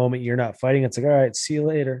 At the moment you're not fighting, it's like, all right, see you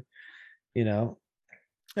later. You know?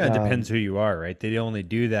 Yeah, it depends who you are, right? They only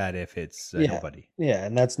do that if it's Yeah. nobody. Yeah.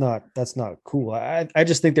 And that's not cool. I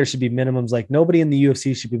just think there should be minimums. Like nobody in the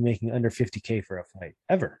UFC should be making under 50K for a fight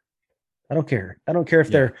ever. I don't care. I don't care if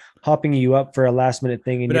they're hopping you up for a last minute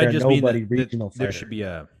thing and But you're I a just mean nobody that regional fighter.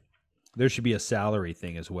 there should be a salary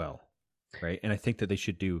thing as well, right? And I think that they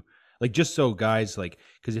should do, like, just so guys, like,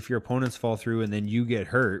 because if your opponents fall through and then you get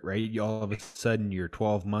hurt, right, you all of a sudden you're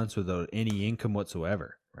 12 months without any income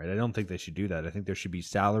whatsoever, right? I don't think they should do that. I think there should be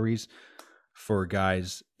salaries for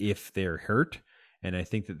guys if they're hurt, and I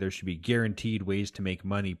think that there should be guaranteed ways to make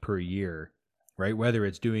money per year, right? Whether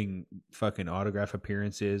it's doing fucking autograph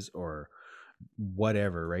appearances or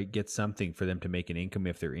whatever, right? Get something for them to make an income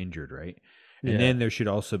if they're injured, right? And then there should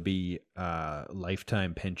also be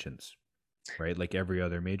lifetime pensions, right? Like every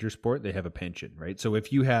other major sport, they have a pension, right? So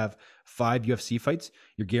if you have 5 UFC fights,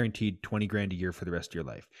 you're guaranteed 20 grand a year for the rest of your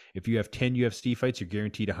life. If you have 10 UFC fights, you're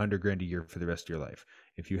guaranteed 100 grand a year for the rest of your life.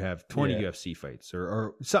 If you have 20 UFC fights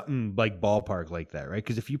or something like ballpark like that, right?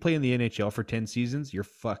 Because if you play in the NHL for 10 seasons, you're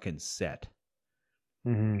fucking set.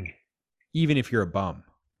 Mm-hmm. Even if you're a bum,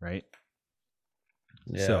 right?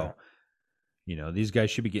 Yeah. So, these guys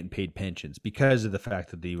should be getting paid pensions because of the fact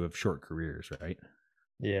that they have short careers, right?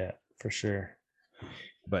 Yeah, for sure.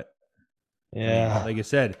 But yeah, I mean, like I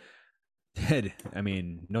said, Ted, I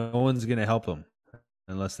mean, no one's going to help them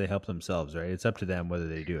unless they help themselves, right? It's up to them whether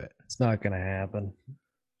they do it. It's not going to happen.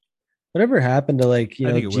 Whatever happened to I think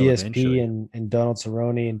it will eventually. GSP and Donald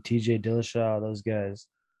Cerrone and TJ Dillashaw, those guys?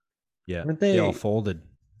 Yeah, Weren't they all folded.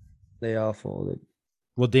 They all folded.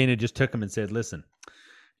 Well, Dana just took them and said, listen,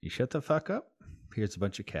 you shut the fuck up. Here's a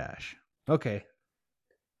bunch of cash. Okay.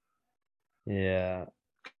 Yeah.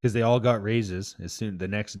 Because they all got raises as soon the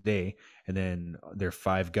next day, and then their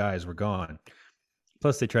 5 guys were gone.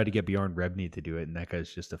 Plus, they tried to get Bjorn Rebney to do it, and that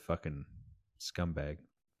guy's just a fucking scumbag.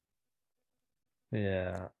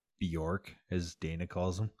 Yeah. Bjork, as Dana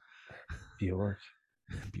calls him. Bjork.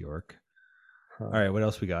 Bjork. Huh. All right, what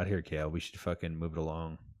else we got here, Kale? We should fucking move it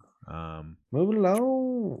along. Move it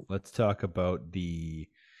along. Let's talk about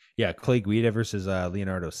Clay Guida versus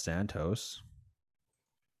Leonardo Santos.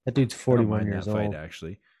 That dude's 41 years old. Fight,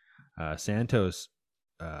 actually. Santos,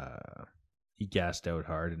 he gassed out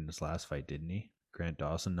hard in his last fight, didn't he? Grant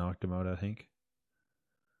Dawson knocked him out, I think.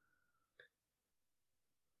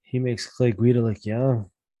 He makes Clay Guida look young.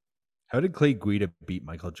 How did Clay Guida beat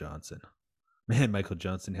Michael Johnson? Man, Michael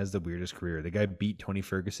Johnson has the weirdest career. The guy beat Tony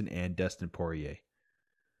Ferguson and Dustin Poirier.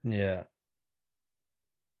 Yeah.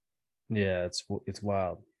 Yeah, it's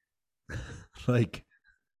wild. Like,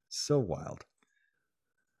 so wild.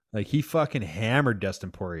 Like, he fucking hammered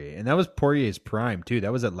Dustin Poirier. And that was Poirier's prime, too.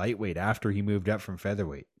 That was at lightweight after he moved up from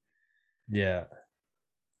featherweight. Yeah.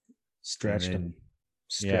 Stretched him.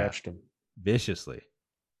 Viciously.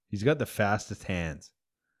 He's got the fastest hands.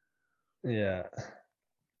 Yeah.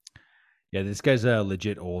 Yeah, this guy's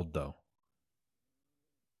legit old, though.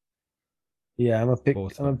 Yeah, I'm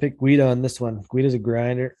gonna pick Guida on this one. Guida's a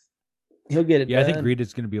grinder. He'll get it done. I think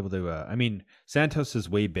Guida's going to be able to. Santos is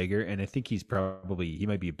way bigger, and I think he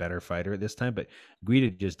might be a better fighter at this time, but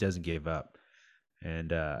Guida just doesn't give up.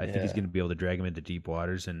 And I think he's going to be able to drag him into deep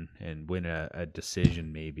waters and win a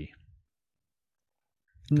decision, maybe.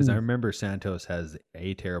 Because I remember Santos has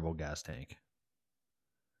a terrible gas tank.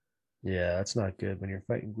 Yeah, that's not good when you're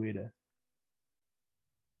fighting Guida.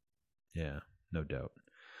 Yeah, no doubt.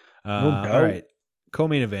 All right.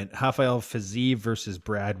 Co-main event, Rafael Fiziev versus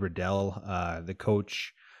Brad Riddell, the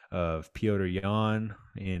coach of Piotr Yan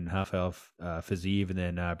in Rafael Fiziev, and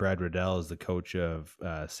then Brad Riddell is the coach of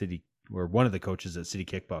one of the coaches at City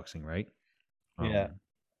Kickboxing, right? Yeah.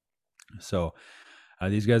 So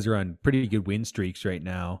these guys are on pretty good win streaks right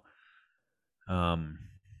now.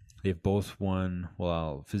 They've both won.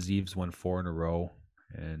 Well, Fiziev's won 4 in a row,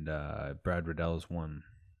 and Brad Riddell's won.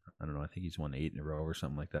 I don't know. I think he's won 8 in a row or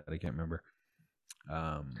something like that. I can't remember.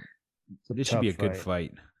 This should be a good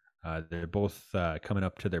fight. They're both coming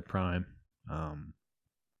up to their prime,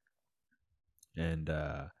 and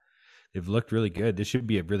they've looked really good. This should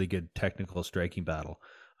be a really good technical striking battle.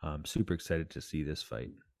 I'm super excited to see this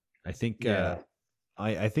fight. I think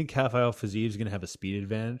I think Rafael Fiziev is going to have a speed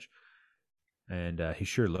advantage, and he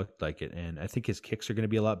sure looked like it. And I think his kicks are going to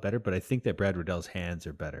be a lot better, but I think that Brad Riddell's hands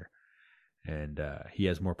are better, and he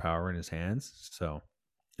has more power in his hands. So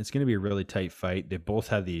it's going to be a really tight fight. They both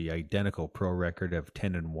have the identical pro record of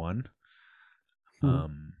 10-1.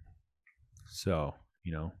 So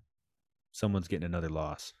someone's getting another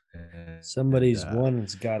loss. Somebody's won.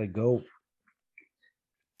 It's got to go.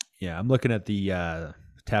 Yeah, I'm looking at the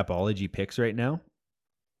Tapology picks right now,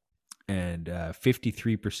 and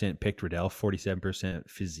 53% picked Riddell, 47%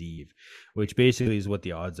 Fiziev, which basically is what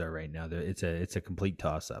the odds are right now. It's a complete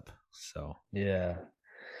toss up. So yeah,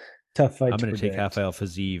 tough fight. I'm going to take Rafael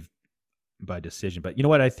Fiziev by decision, but you know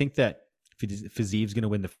what? I think that Fiziev's going to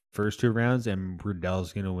win the first 2 rounds, and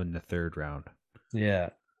Riddell's going to win the 3rd round. Yeah,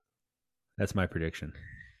 that's my prediction.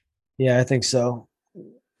 Yeah, I think so.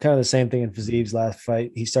 Kind of the same thing in Fiziev's last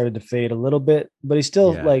fight. He started to fade a little bit, but he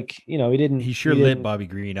still he didn't. He sure lit Bobby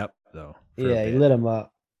Green up though. Yeah, he lit him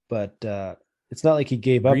up, but it's not like he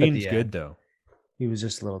gave up. Green's good though. He was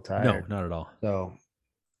just a little tired. No, not at all. So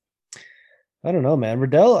I don't know, man.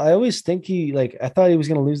 Riddell, I always think I thought he was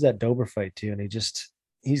going to lose that Dober fight too, and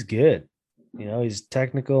he's good. He's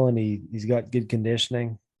technical and he's got good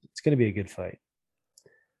conditioning. It's going to be a good fight.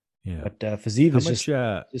 Yeah, but Fiziev is just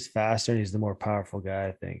faster, and he's the more powerful guy,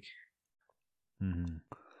 I think. Mm-hmm.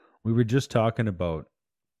 We were just talking about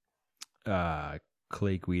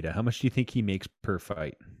Clay Guida. How much do you think he makes per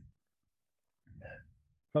fight?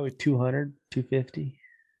 Probably 200, 250.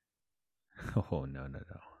 Oh, no.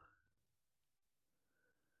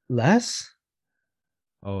 Less?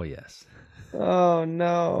 Oh, yes. Oh,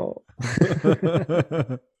 no.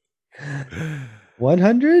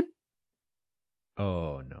 100?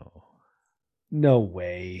 Oh, no. No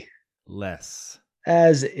way. Less.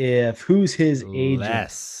 As if. Who's his agent?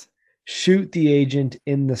 Less. Shoot the agent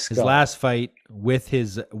in the skull. His last fight with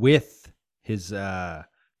his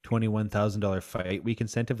 $21,000 fight week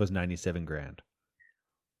incentive was $97,000.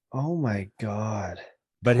 Oh my God.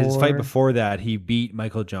 But his fight before that, he beat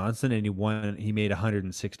Michael Johnson and he made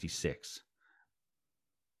 166.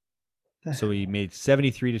 So he made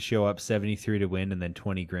 73 to show up, 73 to win, and then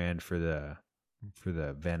 $20,000 for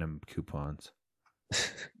the Venom coupons.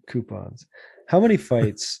 Coupons. How many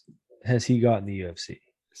fights has he got in the UFC?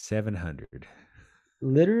 700.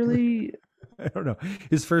 Literally? I don't know.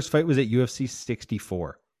 His first fight was at UFC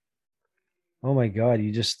 64. Oh my God.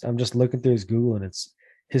 I'm just looking through his Google, and it's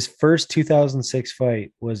his first 2006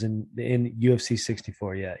 fight was in UFC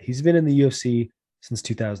 64. Yeah. He's been in the UFC since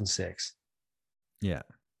 2006. Yeah.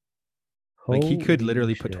 Like he could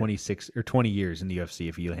literally put 26 or 20 years in the UFC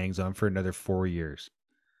if he hangs on for another 4 years.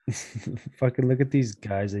 Fucking look at these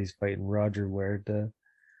guys that he's fighting. Roger Huerta.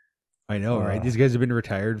 I know, right? These guys have been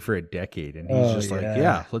retired for a decade, and he's just like,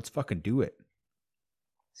 yeah, let's fucking do it.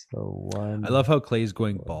 So I love how Clay's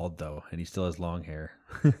going bald though, and he still has long hair.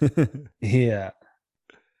 Yeah.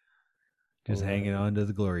 Just hanging on to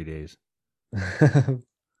the glory days.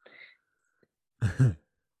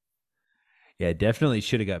 Yeah, definitely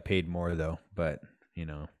should have got paid more though, but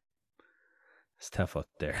it's tough out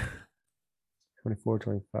there. 24,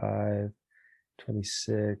 25,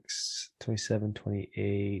 26, 27,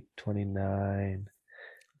 28, 29,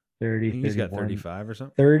 30, he's got 35 or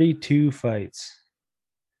something. 32 fights.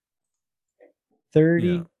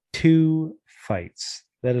 32 fights.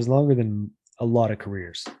 That is longer than a lot of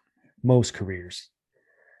careers. Most careers.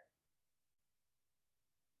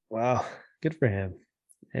 Wow. Good for him.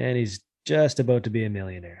 And he's just about to be a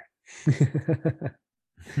millionaire.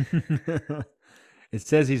 It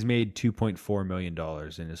says he's made $2.4 million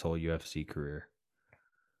in his whole UFC career.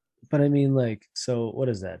 But I mean, so what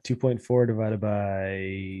is that? 2.4 divided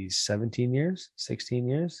by 17 years, 16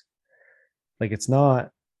 years? It's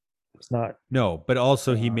not. No, but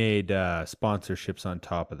also he made sponsorships on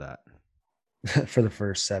top of that. For the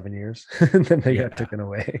first 7 years. And then they got taken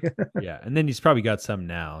away. Yeah. And then he's probably got some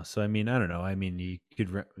now. So, I don't know. You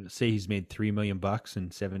could say he's made $3 million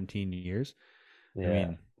in 17 years.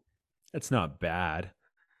 Yeah. That's not bad.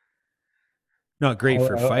 Not great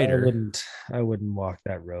for a fighter. I wouldn't walk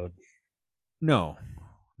that road. No.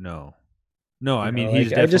 He's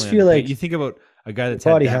definitely. I just feel like you think about a guy that's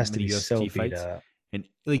body had that has to many be UFC so fights, and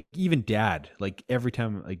even Dad, every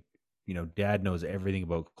time, Dad knows everything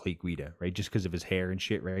about Clay Guida, right? Just because of his hair and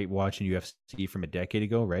shit, right? Watching UFC from a decade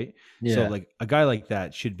ago, right? Yeah. So a guy like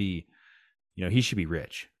that should be, he should be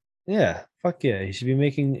rich. Yeah. Fuck yeah. He should be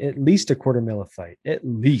making at least $250,000 a fight. At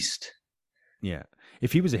least. Yeah.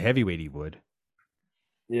 If he was a heavyweight, he would.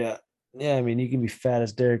 Yeah. Yeah. You can be fat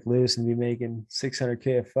as Derek Lewis and be making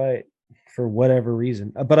 $600,000 a fight for whatever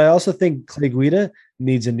reason. But I also think Clay Guida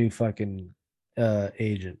needs a new fucking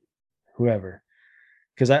agent, whoever.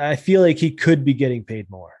 Because I feel like he could be getting paid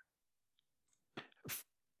more.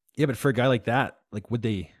 Yeah, but for a guy like that, like would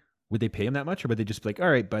they pay him that much, or would they just be like, all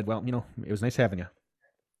right, bud, well, it was nice having you.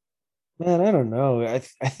 Man, I don't know. I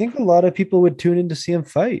think a lot of people would tune in to see him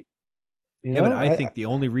fight. You Yeah, but know, I think the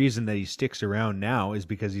only reason that he sticks around now is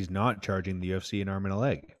because he's not charging the UFC an arm and a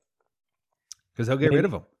leg. Because they'll get rid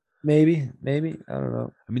of him. maybe I don't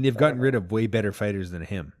know. I mean, they've gotten rid of way better fighters than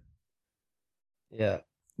him. Yeah,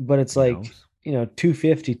 but it's You like know?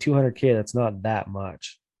 250, 200K. That's not that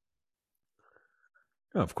much.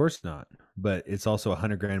 No, of course not. But it's also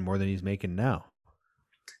 $100,000 more than he's making now.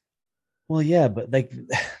 Well, yeah, but like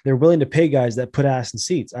they're willing to pay guys that put ass in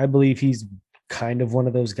seats. I believe he's kind of one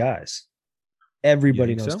of those guys.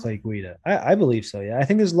 Everybody knows so? Clay Guida. I believe so. Yeah, I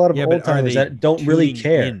think there's a lot of Yeah, old but are timers they that don't really tuning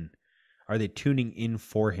care. in? Are they tuning in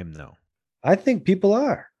for him though? I think people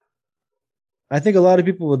are. I think a lot of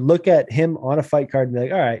people would look at him on a fight card and be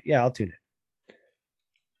like, "All right, yeah, I'll tune it."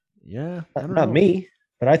 Yeah, I don't Not know. me,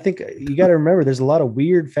 but I think you got to remember there's a lot of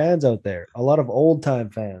weird fans out there, a lot of old time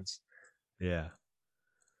fans. Yeah.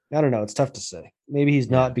 I don't know. It's tough to say. Maybe he's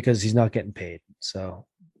not because he's not getting paid. So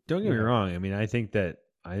don't get me wrong. I mean, I think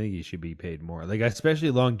he should be paid more. Like,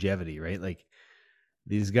 especially longevity, right? Like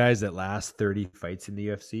these guys that last 30 fights in the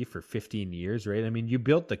UFC for 15 years, right? I mean, you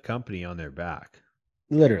built the company on their back.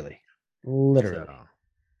 Literally. So,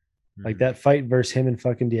 like that fight versus him and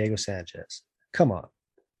fucking Diego Sanchez. Come on.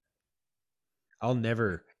 I'll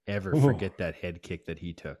never ever forget that head kick that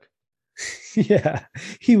he took. Yeah,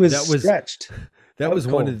 he was stretched. That was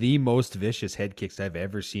one of the most vicious head kicks I've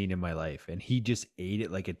ever seen in my life, and he just ate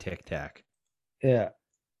it like a tic tac. Yeah,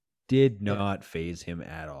 did not phase him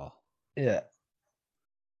at all. Yeah,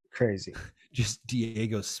 crazy. Just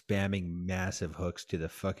Diego spamming massive hooks to the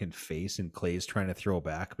fucking face, and Clay's trying to throw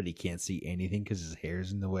back, but he can't see anything because his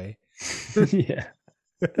hair's in the way. Yeah.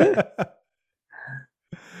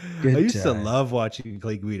 I used to love watching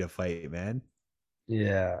Clay Guida fight, man.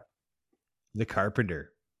 Yeah. The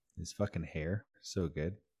Carpenter, his fucking hair, so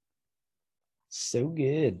good. So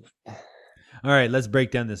good. All right, let's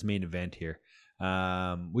break down this main event here.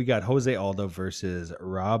 We got Jose Aldo versus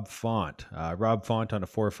Rob Font. Rob Font on a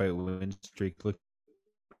 4-fight win streak looked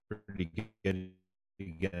pretty good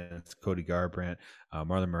against Cody Garbrandt.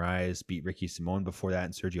 Marlon Moraes beat Ricky Simon before that,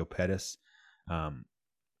 and Sergio Pettis.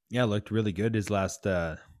 Looked really good. His last,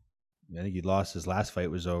 I think he lost his last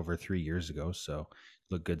fight was over 3 years ago, so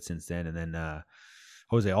looked good since then. And then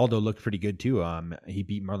Jose Aldo looked pretty good too. He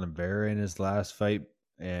beat Marlon Vera in his last fight,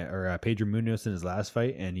 or Pedro Munoz in his last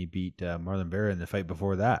fight, and he beat Marlon Vera in the fight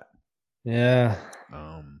before that. Yeah.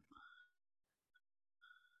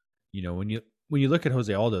 When you look at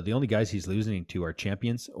Jose Aldo, the only guys he's losing to are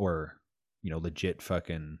champions or legit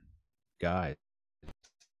fucking guys.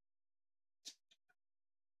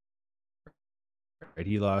 Right?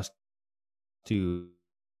 He lost to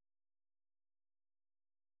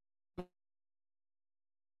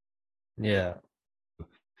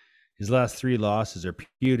his last 3 losses are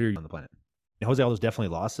pewtered on the planet. And Jose Aldo's definitely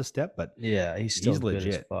lost a step, but yeah, he's still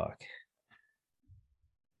legit as fuck.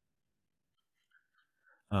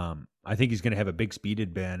 I think he's going to have a big speed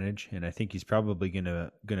advantage, and I think he's probably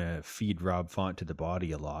gonna feed Rob Font to the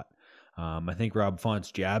body a lot. I think Rob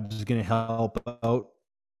Font's jabs is going to help out.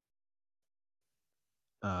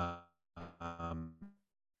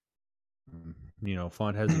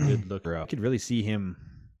 Font has a good look. I could really see him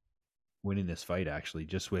winning this fight, actually,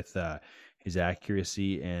 just with his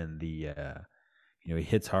accuracy and the he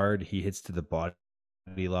hits hard, he hits to the body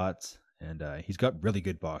lots, and he's got really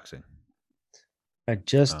good boxing. I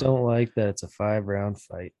just don't like that it's a 5-round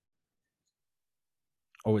fight.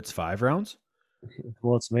 Oh, it's 5 rounds?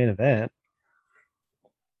 Well, it's main event.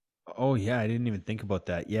 Oh yeah, I didn't even think about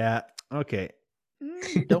that. Yeah, okay.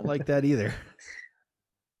 Don't like that either.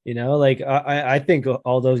 Like I think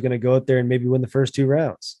Aldo's going to go out there and maybe win the first 2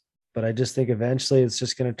 rounds, but I just think eventually it's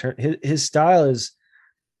just going to turn. His style is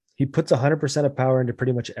he puts 100% of power into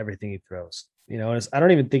pretty much everything he throws. I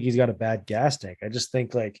don't even think he's got a bad gas tank. I just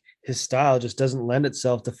think like his style just doesn't lend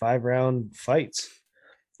itself to 5-round fights,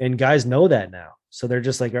 and guys know that now. So they're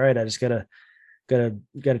just like, all right, I just gotta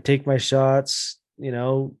take my shots,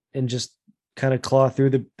 and just kind of claw through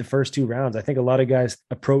the first 2 rounds. I think a lot of guys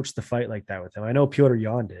approach the fight like that with him. I know Petr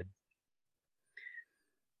Yan did.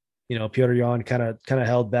 Petr Yan kind of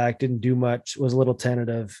held back, didn't do much, was a little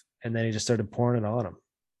tentative, and then he just started pouring it on him.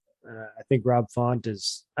 I think Rob Font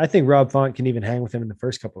can even hang with him in the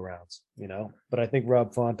first couple rounds, but I think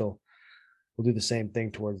Rob Font will do the same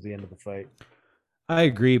thing towards the end of the fight. I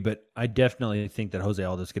agree, but I definitely think that Jose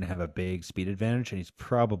Aldo is going to have a big speed advantage, and he's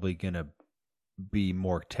probably going to be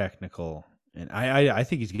more technical. And I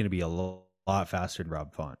think he's going to be a lot lot faster than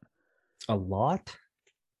Rob Font. A lot?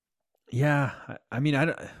 Yeah, I mean, I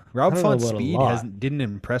Rob don't know Font's about a speed lot. didn't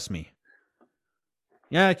impress me.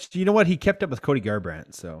 Yeah, you know what? He kept up with Cody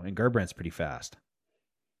Garbrandt, and Garbrandt's pretty fast.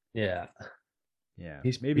 Yeah, Yeah,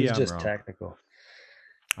 he's maybe he's I'm just wrong. technical.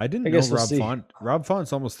 I didn't I know guess we'll see. Rob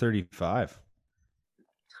Font's almost 35.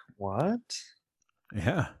 What?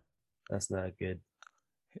 Yeah, That's not good.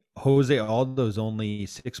 Jose Aldo's only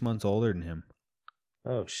 6 months older than him.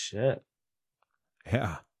 Oh shit.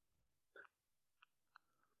 Yeah.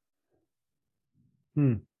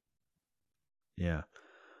 Hmm. Yeah.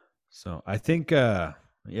 So I think I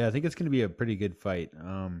think it's gonna be a pretty good fight.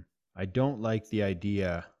 I don't like the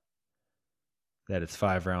idea that it's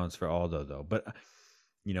 5 rounds for Aldo though. But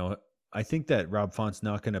you know, I think that Rob Font's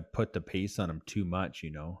not gonna put the pace on him too much,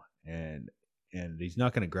 and he's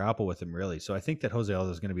not gonna grapple with him really. So I think that Jose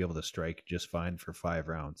Aldo is gonna be able to strike just fine for 5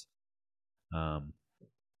 rounds. Um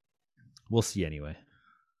we'll see anyway.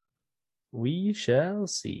 We shall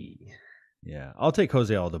see. Yeah. I'll take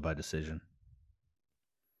Jose Aldo by decision.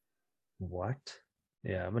 What?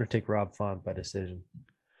 Yeah, I'm gonna take Rob Font by decision.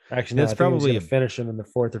 Actually, no, That's I think he's probably gonna finish him in the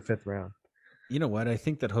 4th or 5th round. you know what? I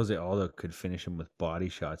think that Jose Aldo could finish him with body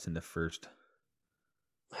shots in the first.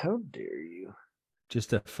 How dare you?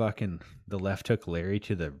 Just a fucking the left hook Larry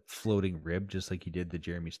to the floating rib, just like he did the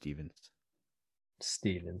Jeremy Stevens.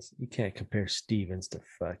 Stevens. You can't compare Stevens to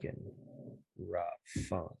fucking Rob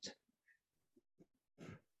Font.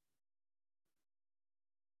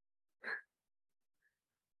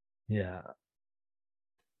 Yeah.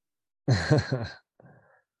 All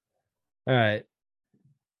right.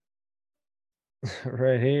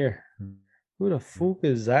 Right here. Who the fuck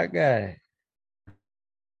is that guy?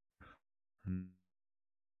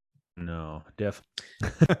 No,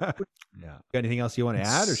 definitely. Yeah. Got anything else you want to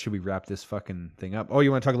add, or should we wrap this fucking thing up? Oh, you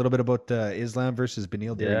want to talk a little bit about Islam versus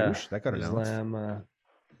Beneil Yeah. Dariush? That got announced. Islam,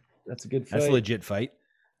 that's a good fight. That's a legit fight.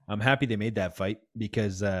 I'm happy they made that fight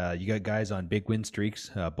because you got guys on big win streaks,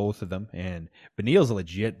 both of them, and Beneil's a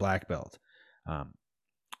legit black belt.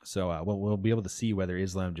 So we'll be able to see whether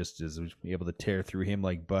Islam just is able to tear through him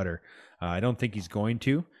like butter. I don't think he's going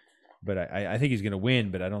to, but I think he's going to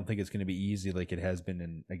win. But I don't think it's going to be easy like it has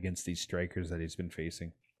been against these strikers that he's been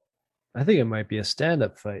facing. I think it might be a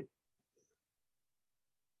stand-up fight.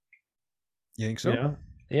 You think so? You know?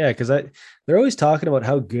 Yeah, because they're always talking about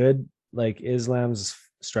how good like Islam's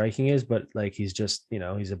striking is, but like he's just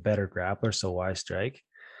he's a better grappler, so why strike?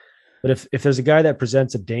 But if there's a guy that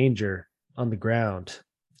presents a danger on the ground,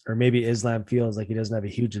 or maybe Islam feels like he doesn't have a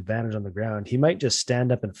huge advantage on the ground, he might just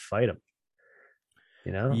stand up and fight him.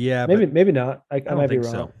 Yeah, maybe not. I don't might be think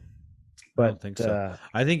wrong. so. But I don't think so.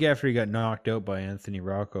 I think after he got knocked out by Anthony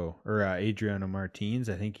Rocco or Adriano Martins,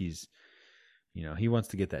 I think he's, he wants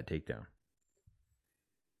to get that takedown.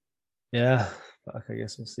 Yeah, fuck, I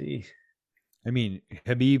guess we'll see. I mean,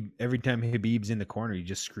 Khabib, every time Khabib's in the corner, he's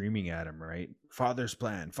just screaming at him, right? Father's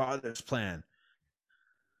plan, father's plan.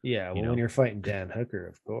 Yeah, well, when you're fighting Dan Hooker,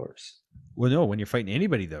 of course. Well, no, when you're fighting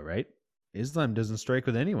anybody, though, right? Islam doesn't strike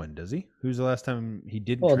with anyone, does he? Who's the last time he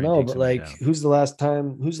didn't? Well, try no, and take but like, down? who's the last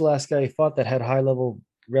guy he fought that had high level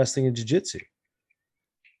wrestling and jiu-jitsu?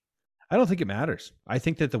 I don't think it matters. I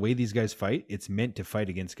think that the way these guys fight, it's meant to fight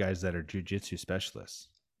against guys that are jiu-jitsu specialists.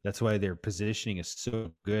 That's why their positioning is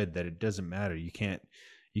so good that it doesn't matter. You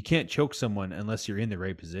can't choke someone unless you're in the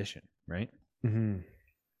right position, right? Mm-hmm.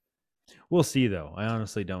 We'll see, though. I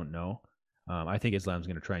honestly don't know. I think Islam's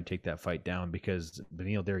going to try and take that fight down because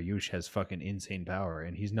Beneil Dariush has fucking insane power,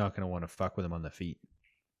 and he's not going to want to fuck with him on the feet.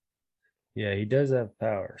 Yeah, he does have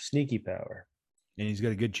power, sneaky power, and he's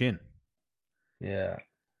got a good chin. Yeah,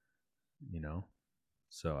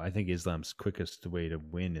 So I think Islam's quickest way to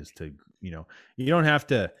win is to, you don't have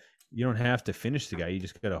to finish the guy. You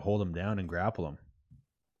just got to hold him down and grapple him,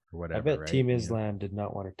 or whatever. I bet right? Team Islam did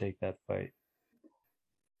not want to take that fight.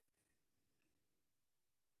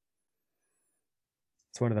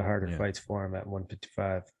 It's one of the harder fights for him at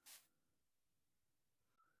 155.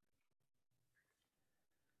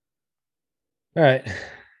 All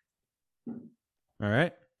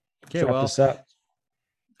right. Okay, wrap this up.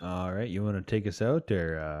 All right. You want to take us out,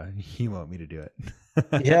 or you want me to do it?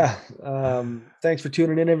 Yeah. Thanks for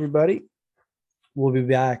tuning in, everybody. We'll be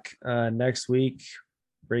back next week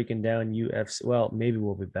breaking down UFC. Well, maybe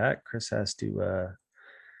we'll be back. Chris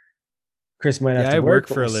might have to work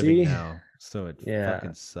for a living now, so it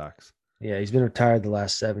fucking sucks. Yeah, he's been retired the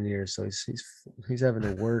last 7 years, so he's having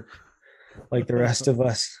to work like the rest of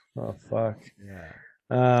us. Oh fuck. Yeah.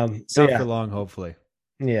 So not for long, hopefully.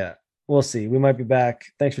 Yeah, we'll see. We might be back.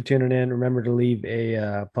 Thanks for tuning in. Remember to leave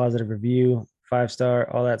a positive review, 5-star,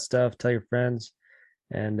 all that stuff. Tell your friends,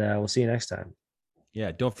 And we'll see you next time.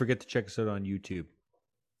 Yeah, don't forget to check us out on YouTube.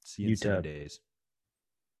 See you in 7 YouTube. days.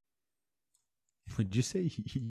 Would you say